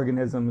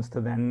 organisms to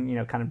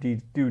then, kind of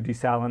do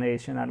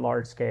desalination at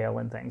large scale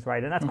and things,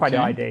 right? And that's quite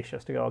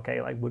audacious to go,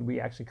 okay, like, would we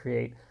actually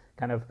create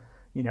kind of,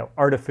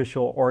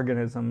 artificial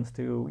organisms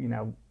to,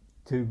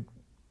 to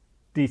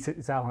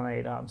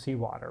desalinate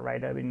seawater,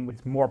 right? I mean,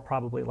 it's more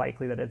probably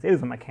likely that it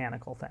is a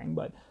mechanical thing,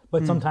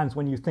 but sometimes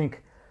when you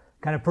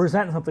kind of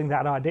present something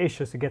that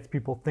audacious, it gets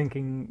people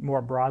thinking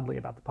more broadly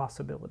about the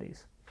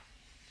possibilities.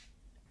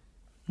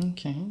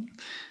 Okay,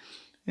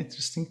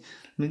 interesting.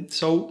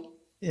 So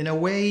in a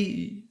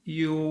way,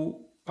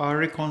 you are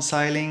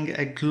reconciling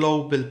a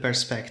global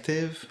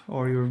perspective,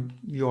 or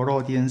your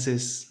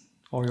audiences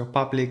or your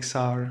publics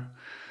are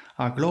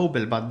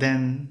global, but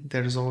then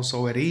there's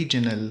also a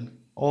regional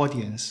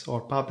audience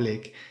or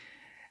public.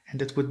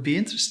 And it would be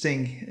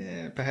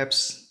interesting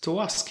perhaps to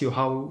ask you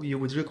how you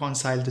would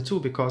reconcile the two,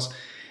 because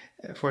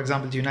for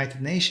example, the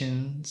United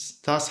Nations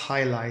does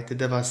highlight the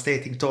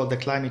devastating toll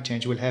that climate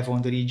change will have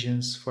on the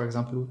region's, for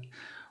example,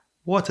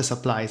 water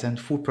supplies and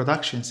food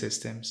production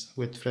systems,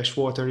 with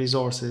freshwater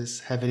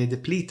resources heavily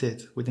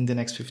depleted within the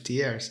next 50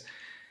 years.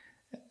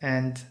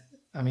 And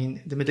I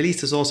mean, the Middle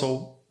East is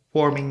also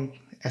warming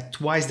at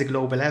twice the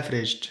global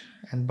average,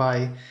 and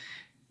by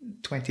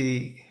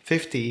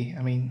 2050,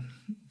 I mean,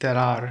 there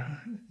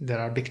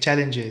are big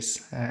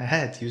challenges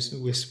ahead.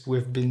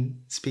 We've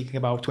been speaking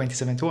about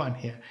 2071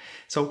 here.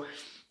 So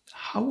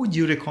How would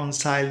you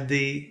reconcile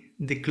the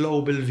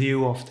global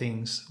view of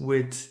things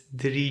with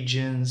the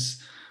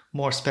region's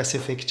more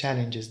specific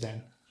challenges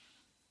then?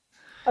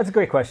 That's a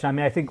great question. I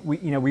mean, I think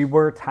we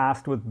were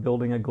tasked with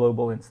building a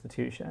global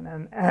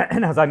institution,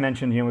 and as I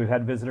mentioned, we've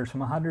had visitors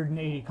from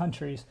 180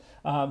 countries,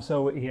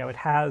 so it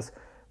has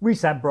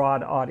reached that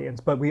broad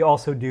audience. But we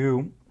also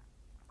do,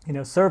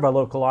 serve our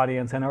local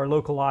audience, and our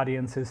local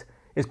audience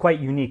is quite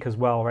unique as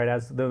well, right?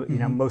 As the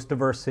most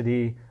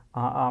diversity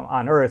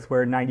on Earth,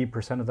 where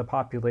 90% of the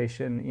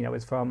population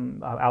is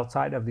from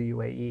outside of the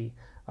UAE.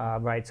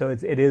 Right, so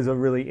it is a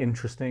really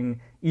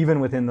interesting,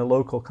 even within the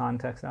local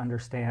context, to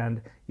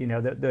understand,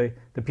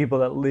 the people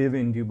that live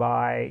in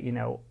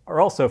Dubai, are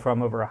also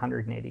from over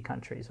 180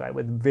 countries, right,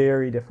 with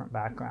very different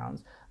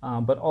backgrounds,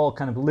 but all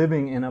kind of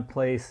living in a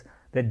place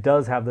that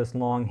does have this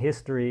long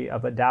history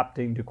of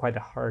adapting to quite a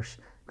harsh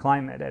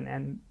climate, and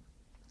and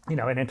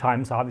at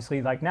times,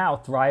 obviously, like now,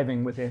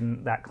 thriving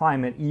within that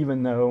climate,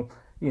 even though,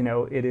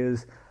 it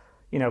is,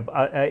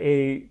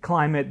 a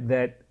climate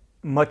that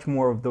much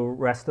more of the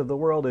rest of the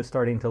world is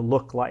starting to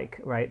look like,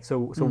 right? So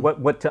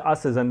what to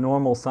us is a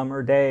normal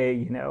summer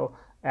day,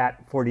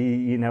 at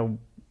 40,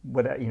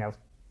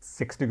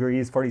 6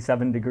 degrees,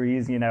 47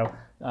 degrees, is now,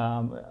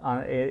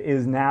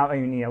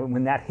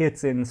 when that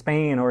hits in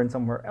Spain or in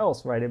somewhere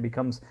else, right, it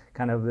becomes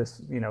kind of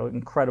this,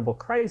 incredible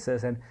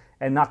crisis. And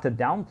not to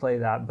downplay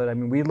that, but I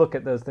mean, we look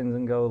at those things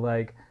and go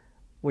like,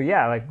 well,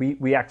 yeah, like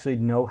we actually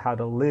know how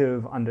to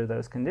live under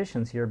those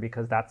conditions here,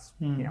 because that's,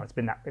 it's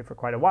been that way for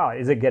quite a while.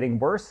 Is it getting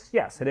worse?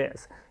 Yes, it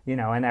is.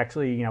 And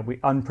actually,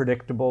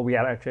 unpredictable. We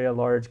had actually a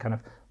large kind of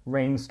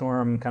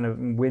rainstorm kind of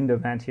wind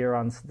event here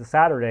on the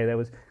Saturday that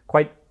was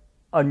quite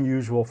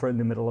unusual for in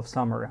the middle of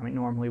summer. I mean,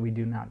 normally we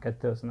do not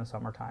get those in the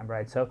summertime,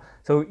 right? So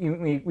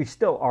we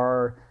still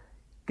are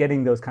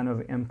getting those kind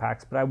of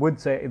impacts, but I would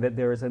say that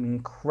there is an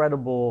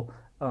incredible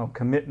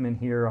commitment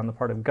here on the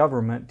part of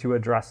government to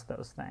address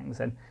those things.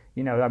 And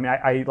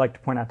I like to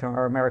point out to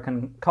our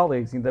American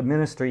colleagues, the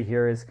ministry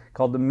here is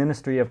called the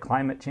Ministry of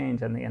Climate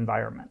Change and the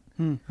Environment.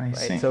 I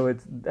see. So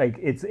it's like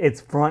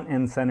it's front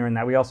and center in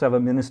that. We also have a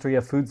Ministry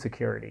of Food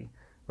Security,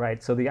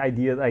 right? So the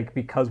idea, like,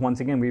 because once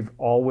again we've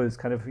always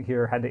kind of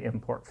here had to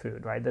import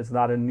food, right? That's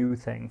not a new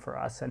thing for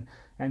us,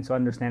 and so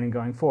understanding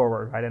going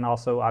forward, right? And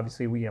also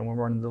obviously we're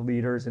one of the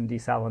leaders in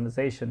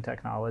desalinization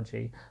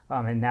technology,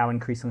 and now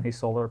increasingly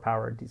solar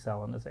powered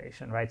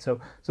desalinization, right?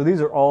 So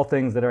these are all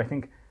things that are, I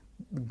think,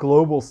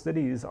 global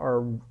cities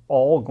are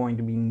all going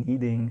to be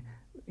needing,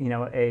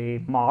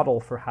 a model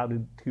for how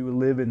to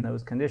live in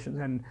those conditions.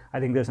 And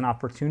I think there's an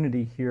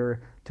opportunity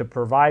here to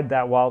provide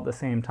that, while at the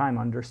same time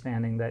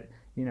understanding that,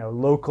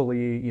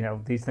 locally,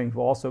 these things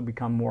will also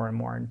become more and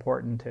more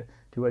important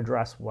to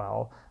address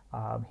well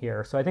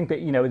here. So I think that,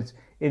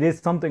 it is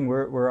something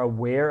we're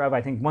aware of.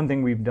 I think one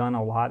thing we've done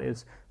a lot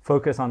is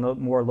focus on the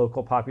more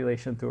local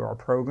population through our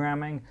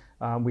programming.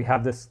 We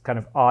have this kind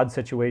of odd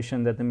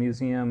situation that the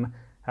museum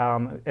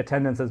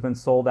attendance has been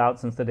sold out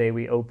since the day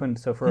we opened.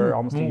 So for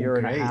almost a year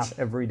and a half,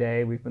 every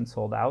day we've been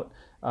sold out,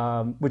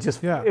 which is,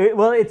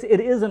 it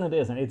is and it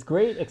isn't. It's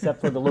great, except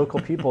for the local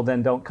people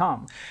then don't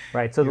come,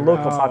 right? So the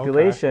local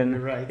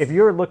population, if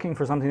you're looking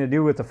for something to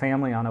do with the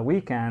family on a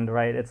weekend,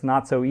 right, it's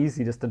not so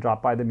easy just to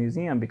drop by the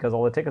museum, because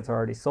all the tickets are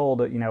already sold,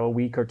 a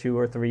week or 2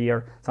 or 3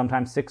 or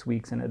sometimes 6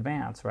 weeks in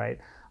advance, right?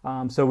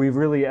 So we've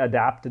really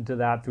adapted to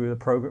that through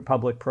the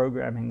public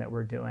programming that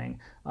we're doing,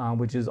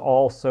 which is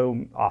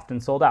also often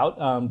sold out,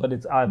 but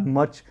it's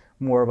much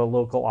more of a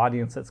local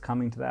audience that's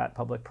coming to that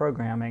public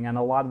programming. And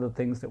a lot of the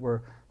things that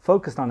we're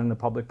focused on in the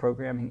public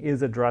programming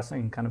is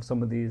addressing kind of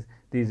some of these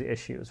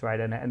issues,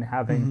 right? And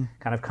having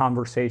kind of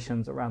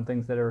conversations around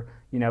things that are,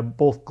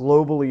 both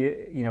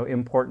globally,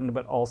 important,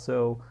 but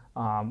also,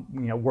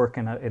 work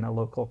in a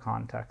local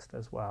context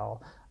as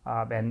well.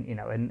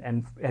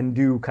 And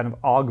do kind of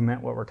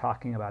augment what we're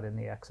talking about in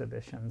the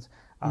exhibitions.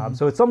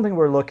 So it's something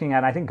we're looking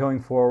at. I think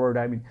going forward,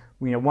 I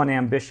mean, one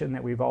ambition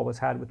that we've always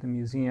had with the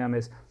museum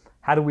is,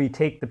 how do we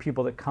take the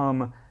people that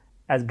come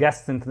as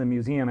guests into the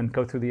museum and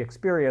go through the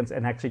experience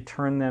and actually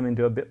turn them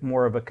into a bit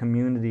more of a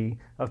community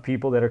of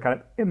people that are kind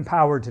of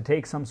empowered to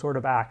take some sort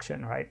of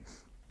action, right?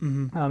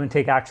 And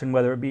take action,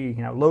 whether it be,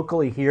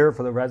 locally here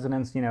for the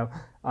residents,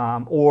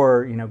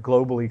 or,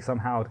 globally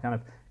somehow to kind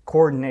of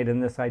coordinate in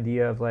this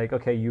idea of like,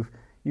 okay,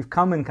 you've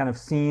come and kind of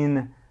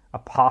seen a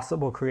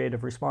possible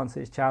creative response to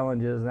these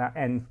challenges,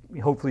 and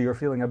hopefully you're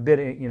feeling a bit,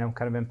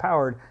 kind of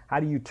empowered. How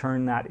do you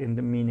turn that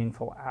into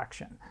meaningful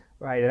action,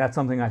 right? And that's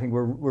something I think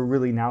we're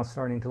really now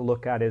starting to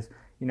look at is,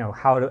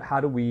 how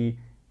do we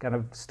kind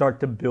of start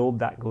to build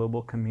that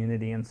global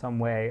community in some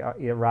way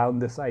around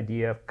this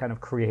idea of kind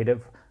of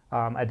creative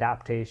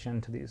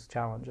adaptation to these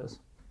challenges.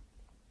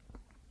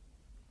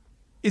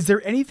 Is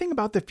there anything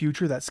about the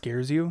future that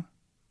scares you?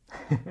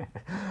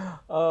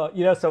 I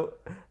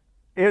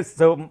just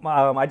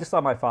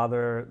saw my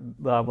father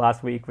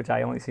last week, which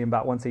I only see him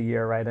about once a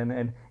year, right?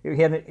 And he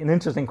had an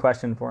interesting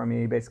question for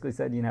me. He basically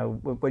said,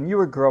 when you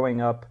were growing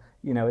up,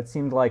 it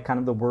seemed like kind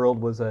of the world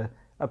was a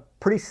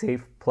pretty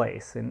safe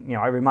place. And,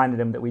 I reminded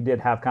him that we did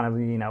have kind of,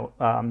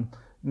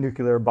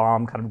 nuclear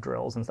bomb kind of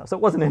drills and stuff. So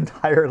it wasn't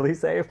entirely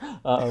safe,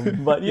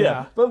 but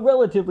but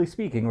relatively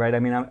speaking, right? I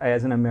mean,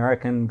 as an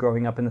American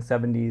growing up in the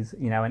 70s,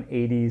 and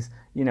 80s,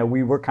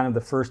 we were kind of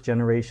the first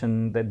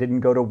generation that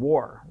didn't go to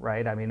war,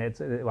 right? I mean, I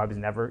was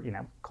never,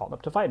 called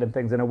up to fight and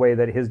things in a way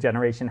that his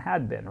generation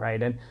had been,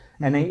 right?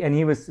 And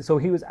he was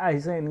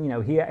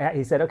saying,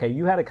 he said, okay,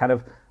 you had a kind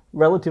of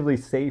relatively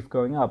safe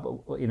growing up.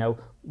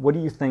 What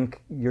do you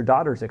think your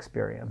daughter's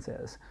experience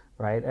is,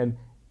 right?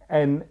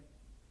 And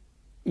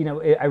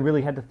I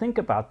really had to think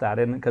about that,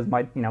 and because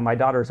my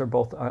daughters are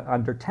both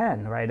under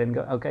 10, right? And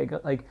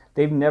like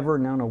they've never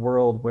known a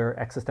world where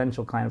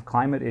existential kind of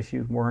climate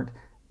issues weren't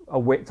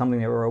something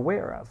they were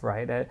aware of,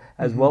 right?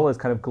 As well as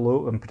kind of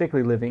and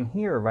particularly living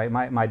here, right?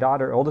 My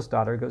oldest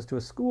daughter, goes to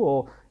a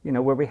school,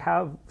 where we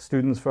have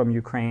students from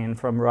Ukraine,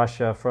 from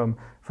Russia, from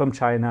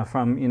China,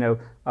 from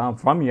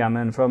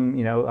Yemen,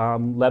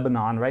 from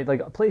Lebanon, right?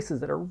 Like places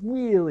that are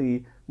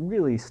really,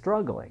 really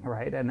struggling,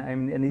 right?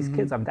 And these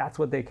kids, that's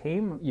what they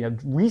came,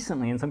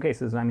 recently in some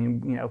cases. I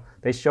mean,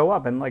 they show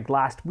up, and like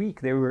last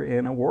week they were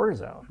in a war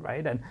zone,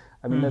 right? And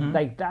I mean,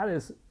 that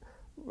is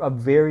a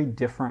very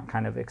different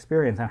kind of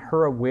experience, and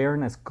her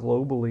awareness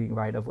globally,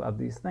 right, of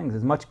these things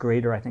is much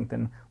greater, I think,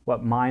 than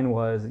what mine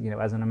was,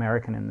 as an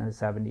American in the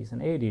 70s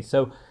and 80s.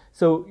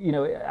 So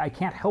I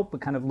can't help but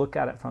kind of look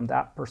at it from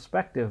that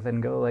perspective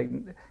and go like,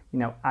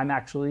 I'm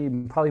actually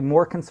probably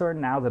more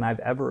concerned now than I've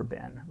ever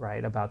been,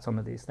 right, about some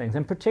of these things.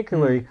 And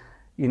particularly,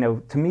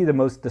 to me, the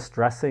most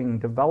distressing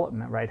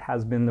development, right,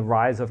 has been the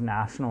rise of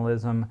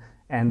nationalism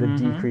and the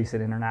decrease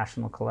in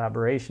international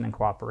collaboration and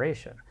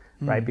cooperation.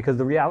 Right, because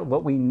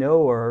what we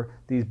know are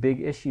these big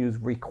issues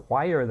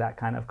require that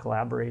kind of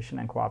collaboration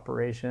and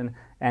cooperation,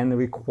 and they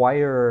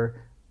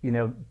require,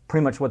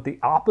 pretty much what the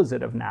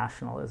opposite of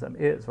nationalism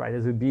is, right?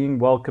 Is it being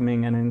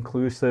welcoming and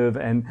inclusive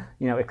and,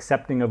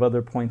 accepting of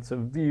other points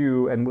of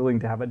view and willing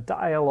to have a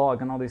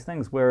dialogue and all these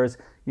things. Whereas,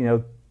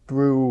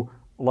 through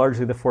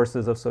largely the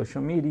forces of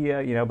social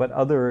media, but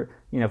other,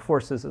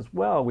 forces as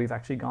well, we've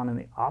actually gone in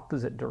the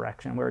opposite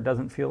direction, where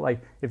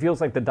it feels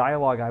like the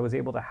dialogue I was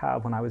able to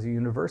have when I was a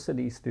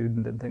university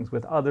student and things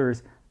with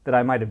others that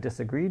I might have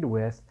disagreed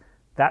with,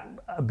 that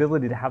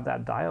ability to have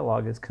that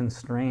dialogue is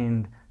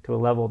constrained to a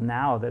level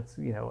now that's,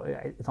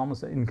 it's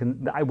almost,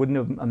 I wouldn't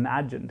have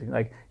imagined.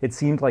 Like, it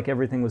seemed like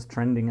everything was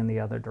trending in the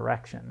other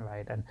direction,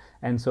 right?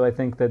 And so I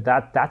think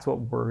that's what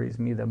worries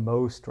me the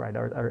most, right?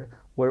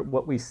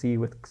 What we see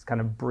with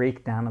kind of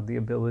breakdown of the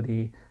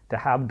ability to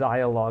have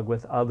dialogue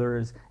with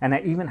others and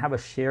even have a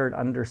shared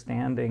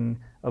understanding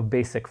of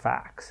basic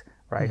facts,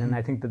 right? And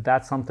I think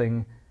that's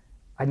something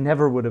I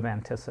never would have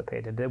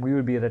anticipated, that we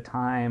would be at a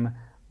time,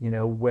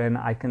 when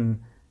I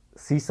can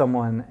see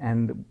someone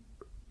and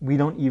we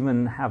don't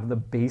even have the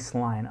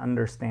baseline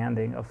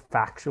understanding of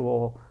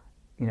factual,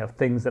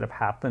 things that have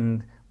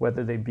happened,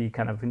 whether they be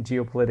kind of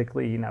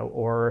geopolitically,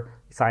 or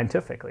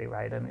scientifically,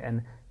 right?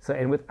 And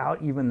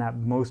without even that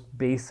most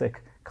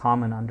basic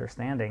common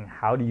understanding,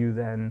 how do you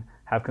then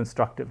have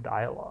constructive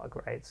dialogue,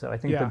 right? So I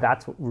think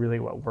that's really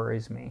what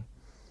worries me.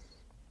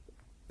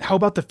 How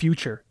about the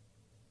future?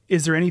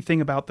 Is there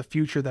anything about the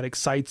future that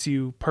excites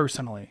you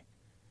personally?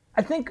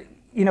 I think,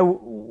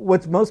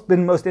 what's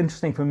been most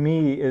interesting for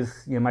me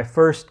is, my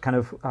first kind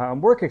of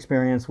work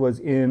experience was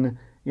in,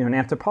 an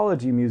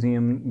anthropology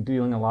museum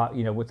dealing a lot,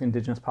 with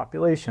indigenous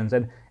populations.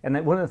 And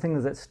that one of the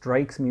things that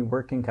strikes me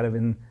working kind of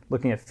in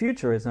looking at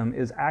futurism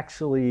is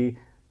actually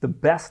the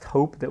best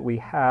hope that we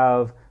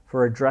have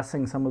for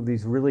addressing some of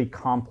these really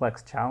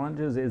complex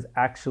challenges is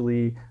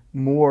actually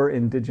more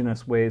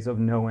indigenous ways of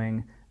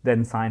knowing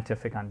than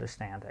scientific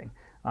understanding.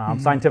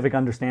 Scientific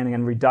understanding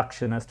and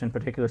reductionist, in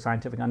particular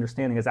scientific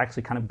understanding, has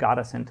actually kind of got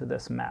us into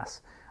this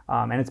mess.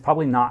 And it's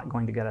probably not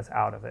going to get us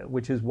out of it,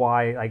 which is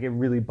why it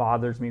really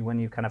bothers me when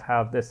you kind of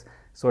have this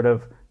sort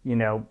of,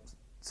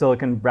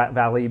 Silicon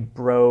Valley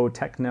bro,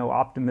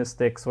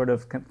 techno-optimistic sort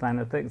of kind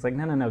of things. Like,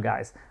 no,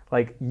 guys.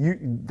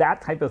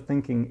 That type of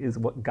thinking is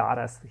what got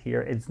us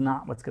here. It's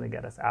not what's going to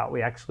get us out.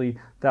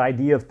 The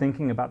idea of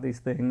thinking about these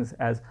things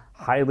as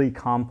highly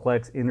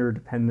complex,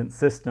 interdependent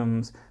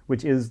systems,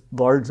 which is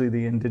largely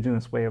the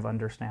indigenous way of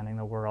understanding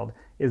the world,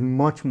 is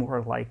much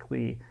more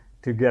likely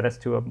to get us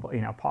to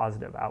a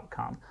positive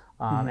outcome.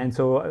 And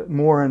so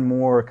more and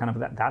more kind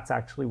of that's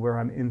actually where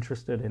I'm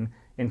interested in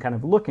kind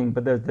of looking.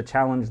 But the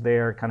challenge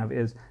there kind of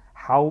is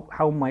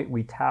how might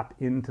we tap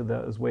into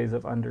those ways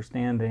of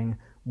understanding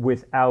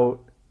without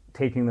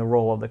taking the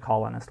role of the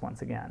colonist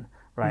once again,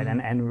 right?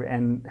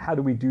 And how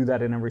do we do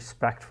that in a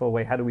respectful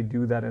way? How do we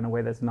do that in a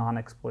way that's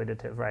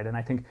non-exploitative, right? And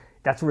I think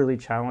that's really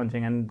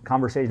challenging. And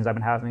conversations I've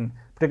been having,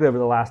 particularly over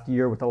the last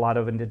year, with a lot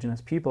of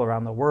indigenous people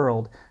around the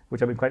world,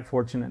 which I've been quite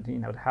fortunate to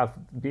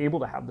be able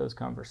to have those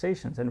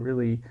conversations and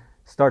really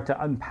start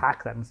to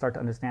unpack that and start to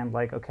understand,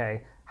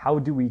 okay, how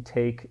do we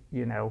take,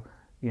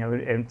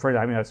 and for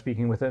I was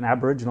speaking with an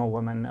Aboriginal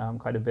woman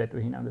quite a bit,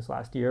 this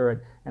last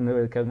year, and they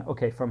were kind of,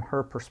 okay, from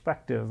her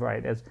perspective,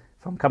 right, as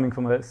from coming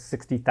from a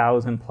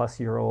 60,000 plus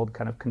year old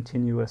kind of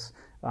continuous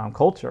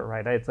culture,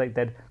 right, it's like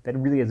that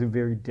really is a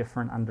very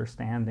different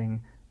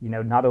understanding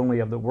not only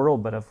of the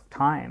world, but of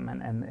time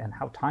and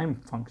how time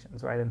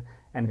functions, right?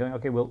 And going,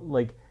 okay, well,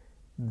 like,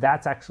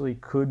 that's actually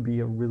could be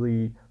a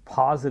really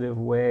positive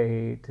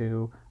way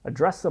to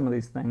address some of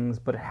these things,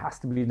 but it has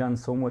to be done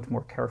so much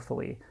more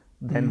carefully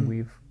than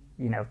we've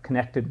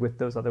connected with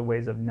those other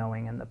ways of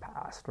knowing in the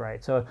past,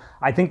 right? So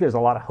I think there's a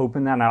lot of hope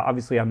in that. Now,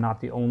 obviously, I'm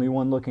not the only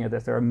one looking at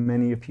this. There are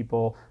many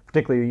people,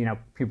 particularly,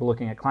 people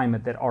looking at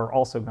climate, that are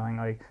also going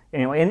like,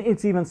 and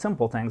it's even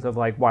simple things of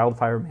like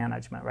wildfire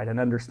management, right? And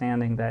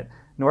understanding that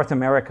North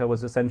America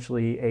was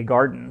essentially a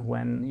garden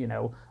when,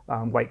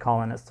 white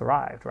colonists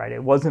arrived, right?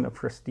 It wasn't a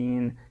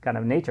pristine kind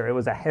of nature. It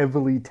was a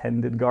heavily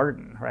tended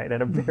garden, right?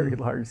 At a very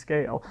large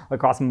scale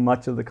across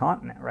much of the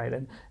continent, right?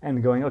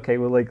 And going, okay,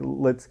 well, like,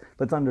 let's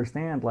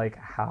understand like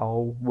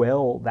how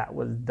well that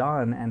was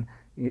done, and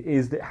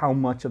how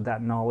much of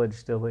that knowledge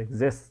still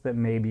exists that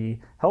may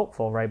be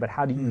helpful, right? But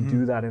how do you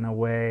do that in a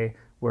way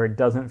where it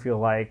doesn't feel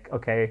like,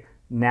 okay,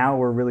 now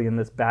we're really in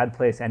this bad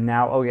place, and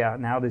now,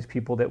 now there's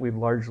people that we've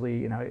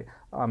largely,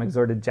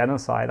 exerted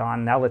genocide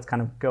on. Now let's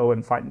kind of go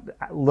and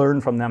learn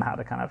from them how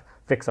to kind of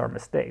fix our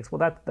mistakes.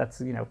 Well,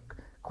 that's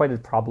quite a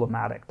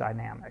problematic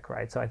dynamic,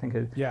 right? So I think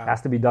it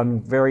has to be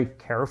done very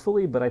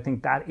carefully, but I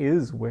think that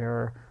is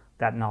where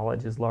that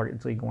knowledge is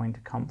largely going to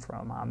come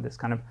from. This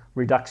kind of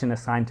reductionist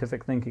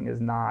scientific thinking is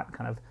not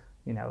kind of,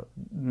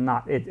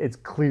 it's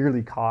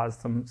clearly caused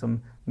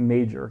some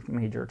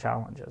major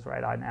challenges,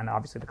 right? And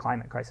obviously the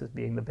climate crisis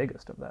being the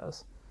biggest of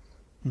those.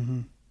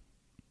 Mm-hmm.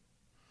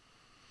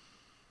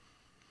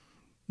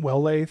 Well,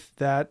 Lath,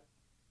 that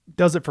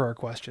does it for our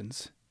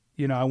questions.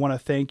 I want to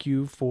thank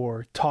you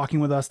for talking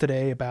with us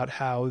today about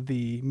how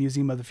the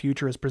Museum of the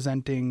Future is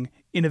presenting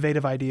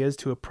innovative ideas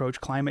to approach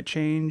climate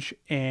change,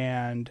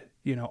 and,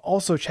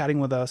 also chatting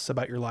with us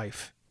about your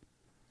life.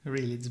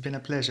 Really, it's been a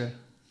pleasure.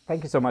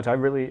 Thank you so much. I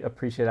really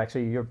appreciate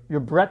actually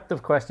your breadth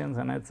of questions,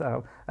 and it's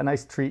a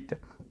nice treat to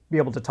be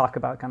able to talk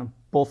about kind of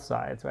both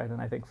sides, right? And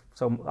I think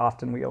so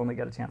often we only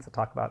get a chance to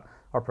talk about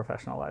our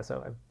professional lives,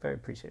 so I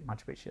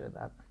much appreciated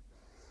that.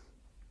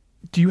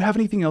 Do you have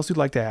anything else you'd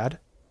like to add?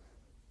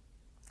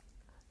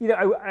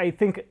 I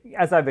think,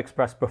 as I've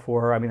expressed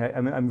before, I mean,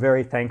 I'm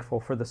very thankful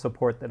for the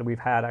support that we've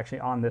had actually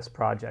on this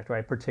project,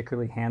 right?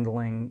 Particularly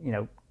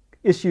handling,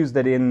 issues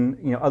that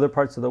in, other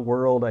parts of the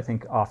world, I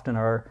think often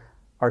are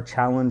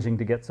challenging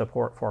to get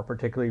support for,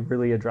 particularly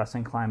really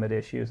addressing climate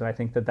issues. And I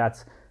think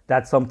that's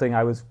something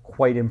I was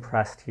quite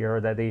impressed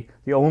here, that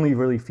the only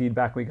really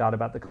feedback we got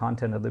about the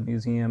content of the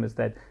museum is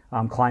that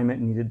climate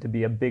needed to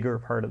be a bigger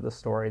part of the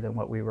story than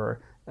what we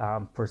were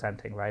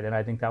presenting, right? And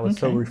I think that was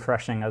so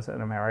refreshing as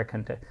an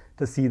American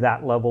to see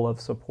that level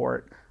of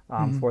support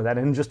for that.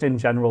 And just in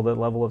general, the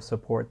level of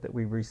support that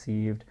we've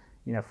received,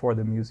 for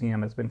the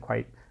museum has been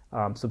quite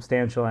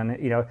substantial. And,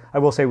 I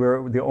will say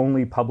we're the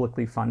only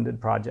publicly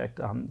funded project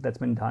that's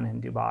been done in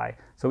Dubai.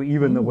 So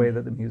even the way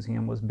that the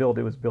museum was built,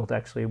 it was built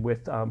actually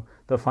with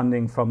the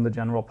funding from the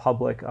general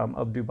public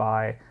of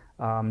Dubai,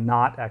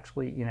 not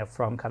actually,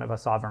 from kind of a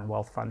sovereign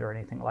wealth fund or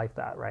anything like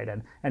that, right?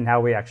 And now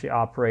we actually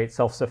operate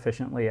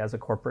self-sufficiently as a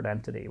corporate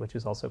entity, which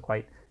is also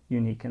quite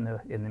unique in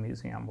the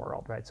museum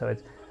world, right? So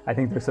I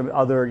think there's some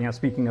other,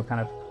 speaking of kind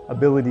of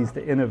abilities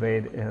to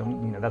innovate,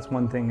 that's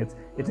one thing. It's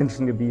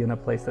interesting to be in a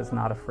place that's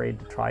not afraid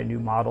to try new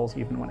models,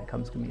 even when it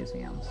comes to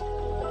museums.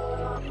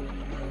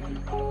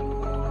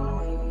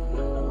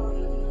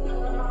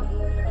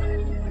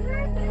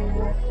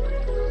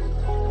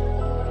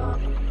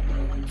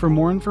 For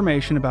more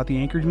information about the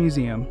Anchorage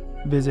Museum,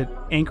 visit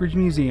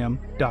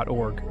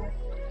anchoragemuseum.org.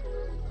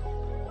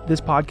 This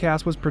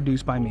podcast was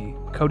produced by me,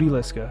 Cody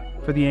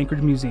Liska, for the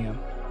Anchorage Museum,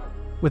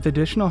 with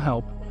additional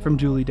help from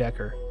Julie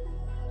Decker.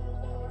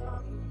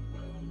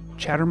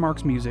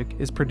 Chattermark's music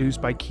is produced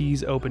by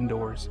Keys Open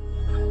Doors.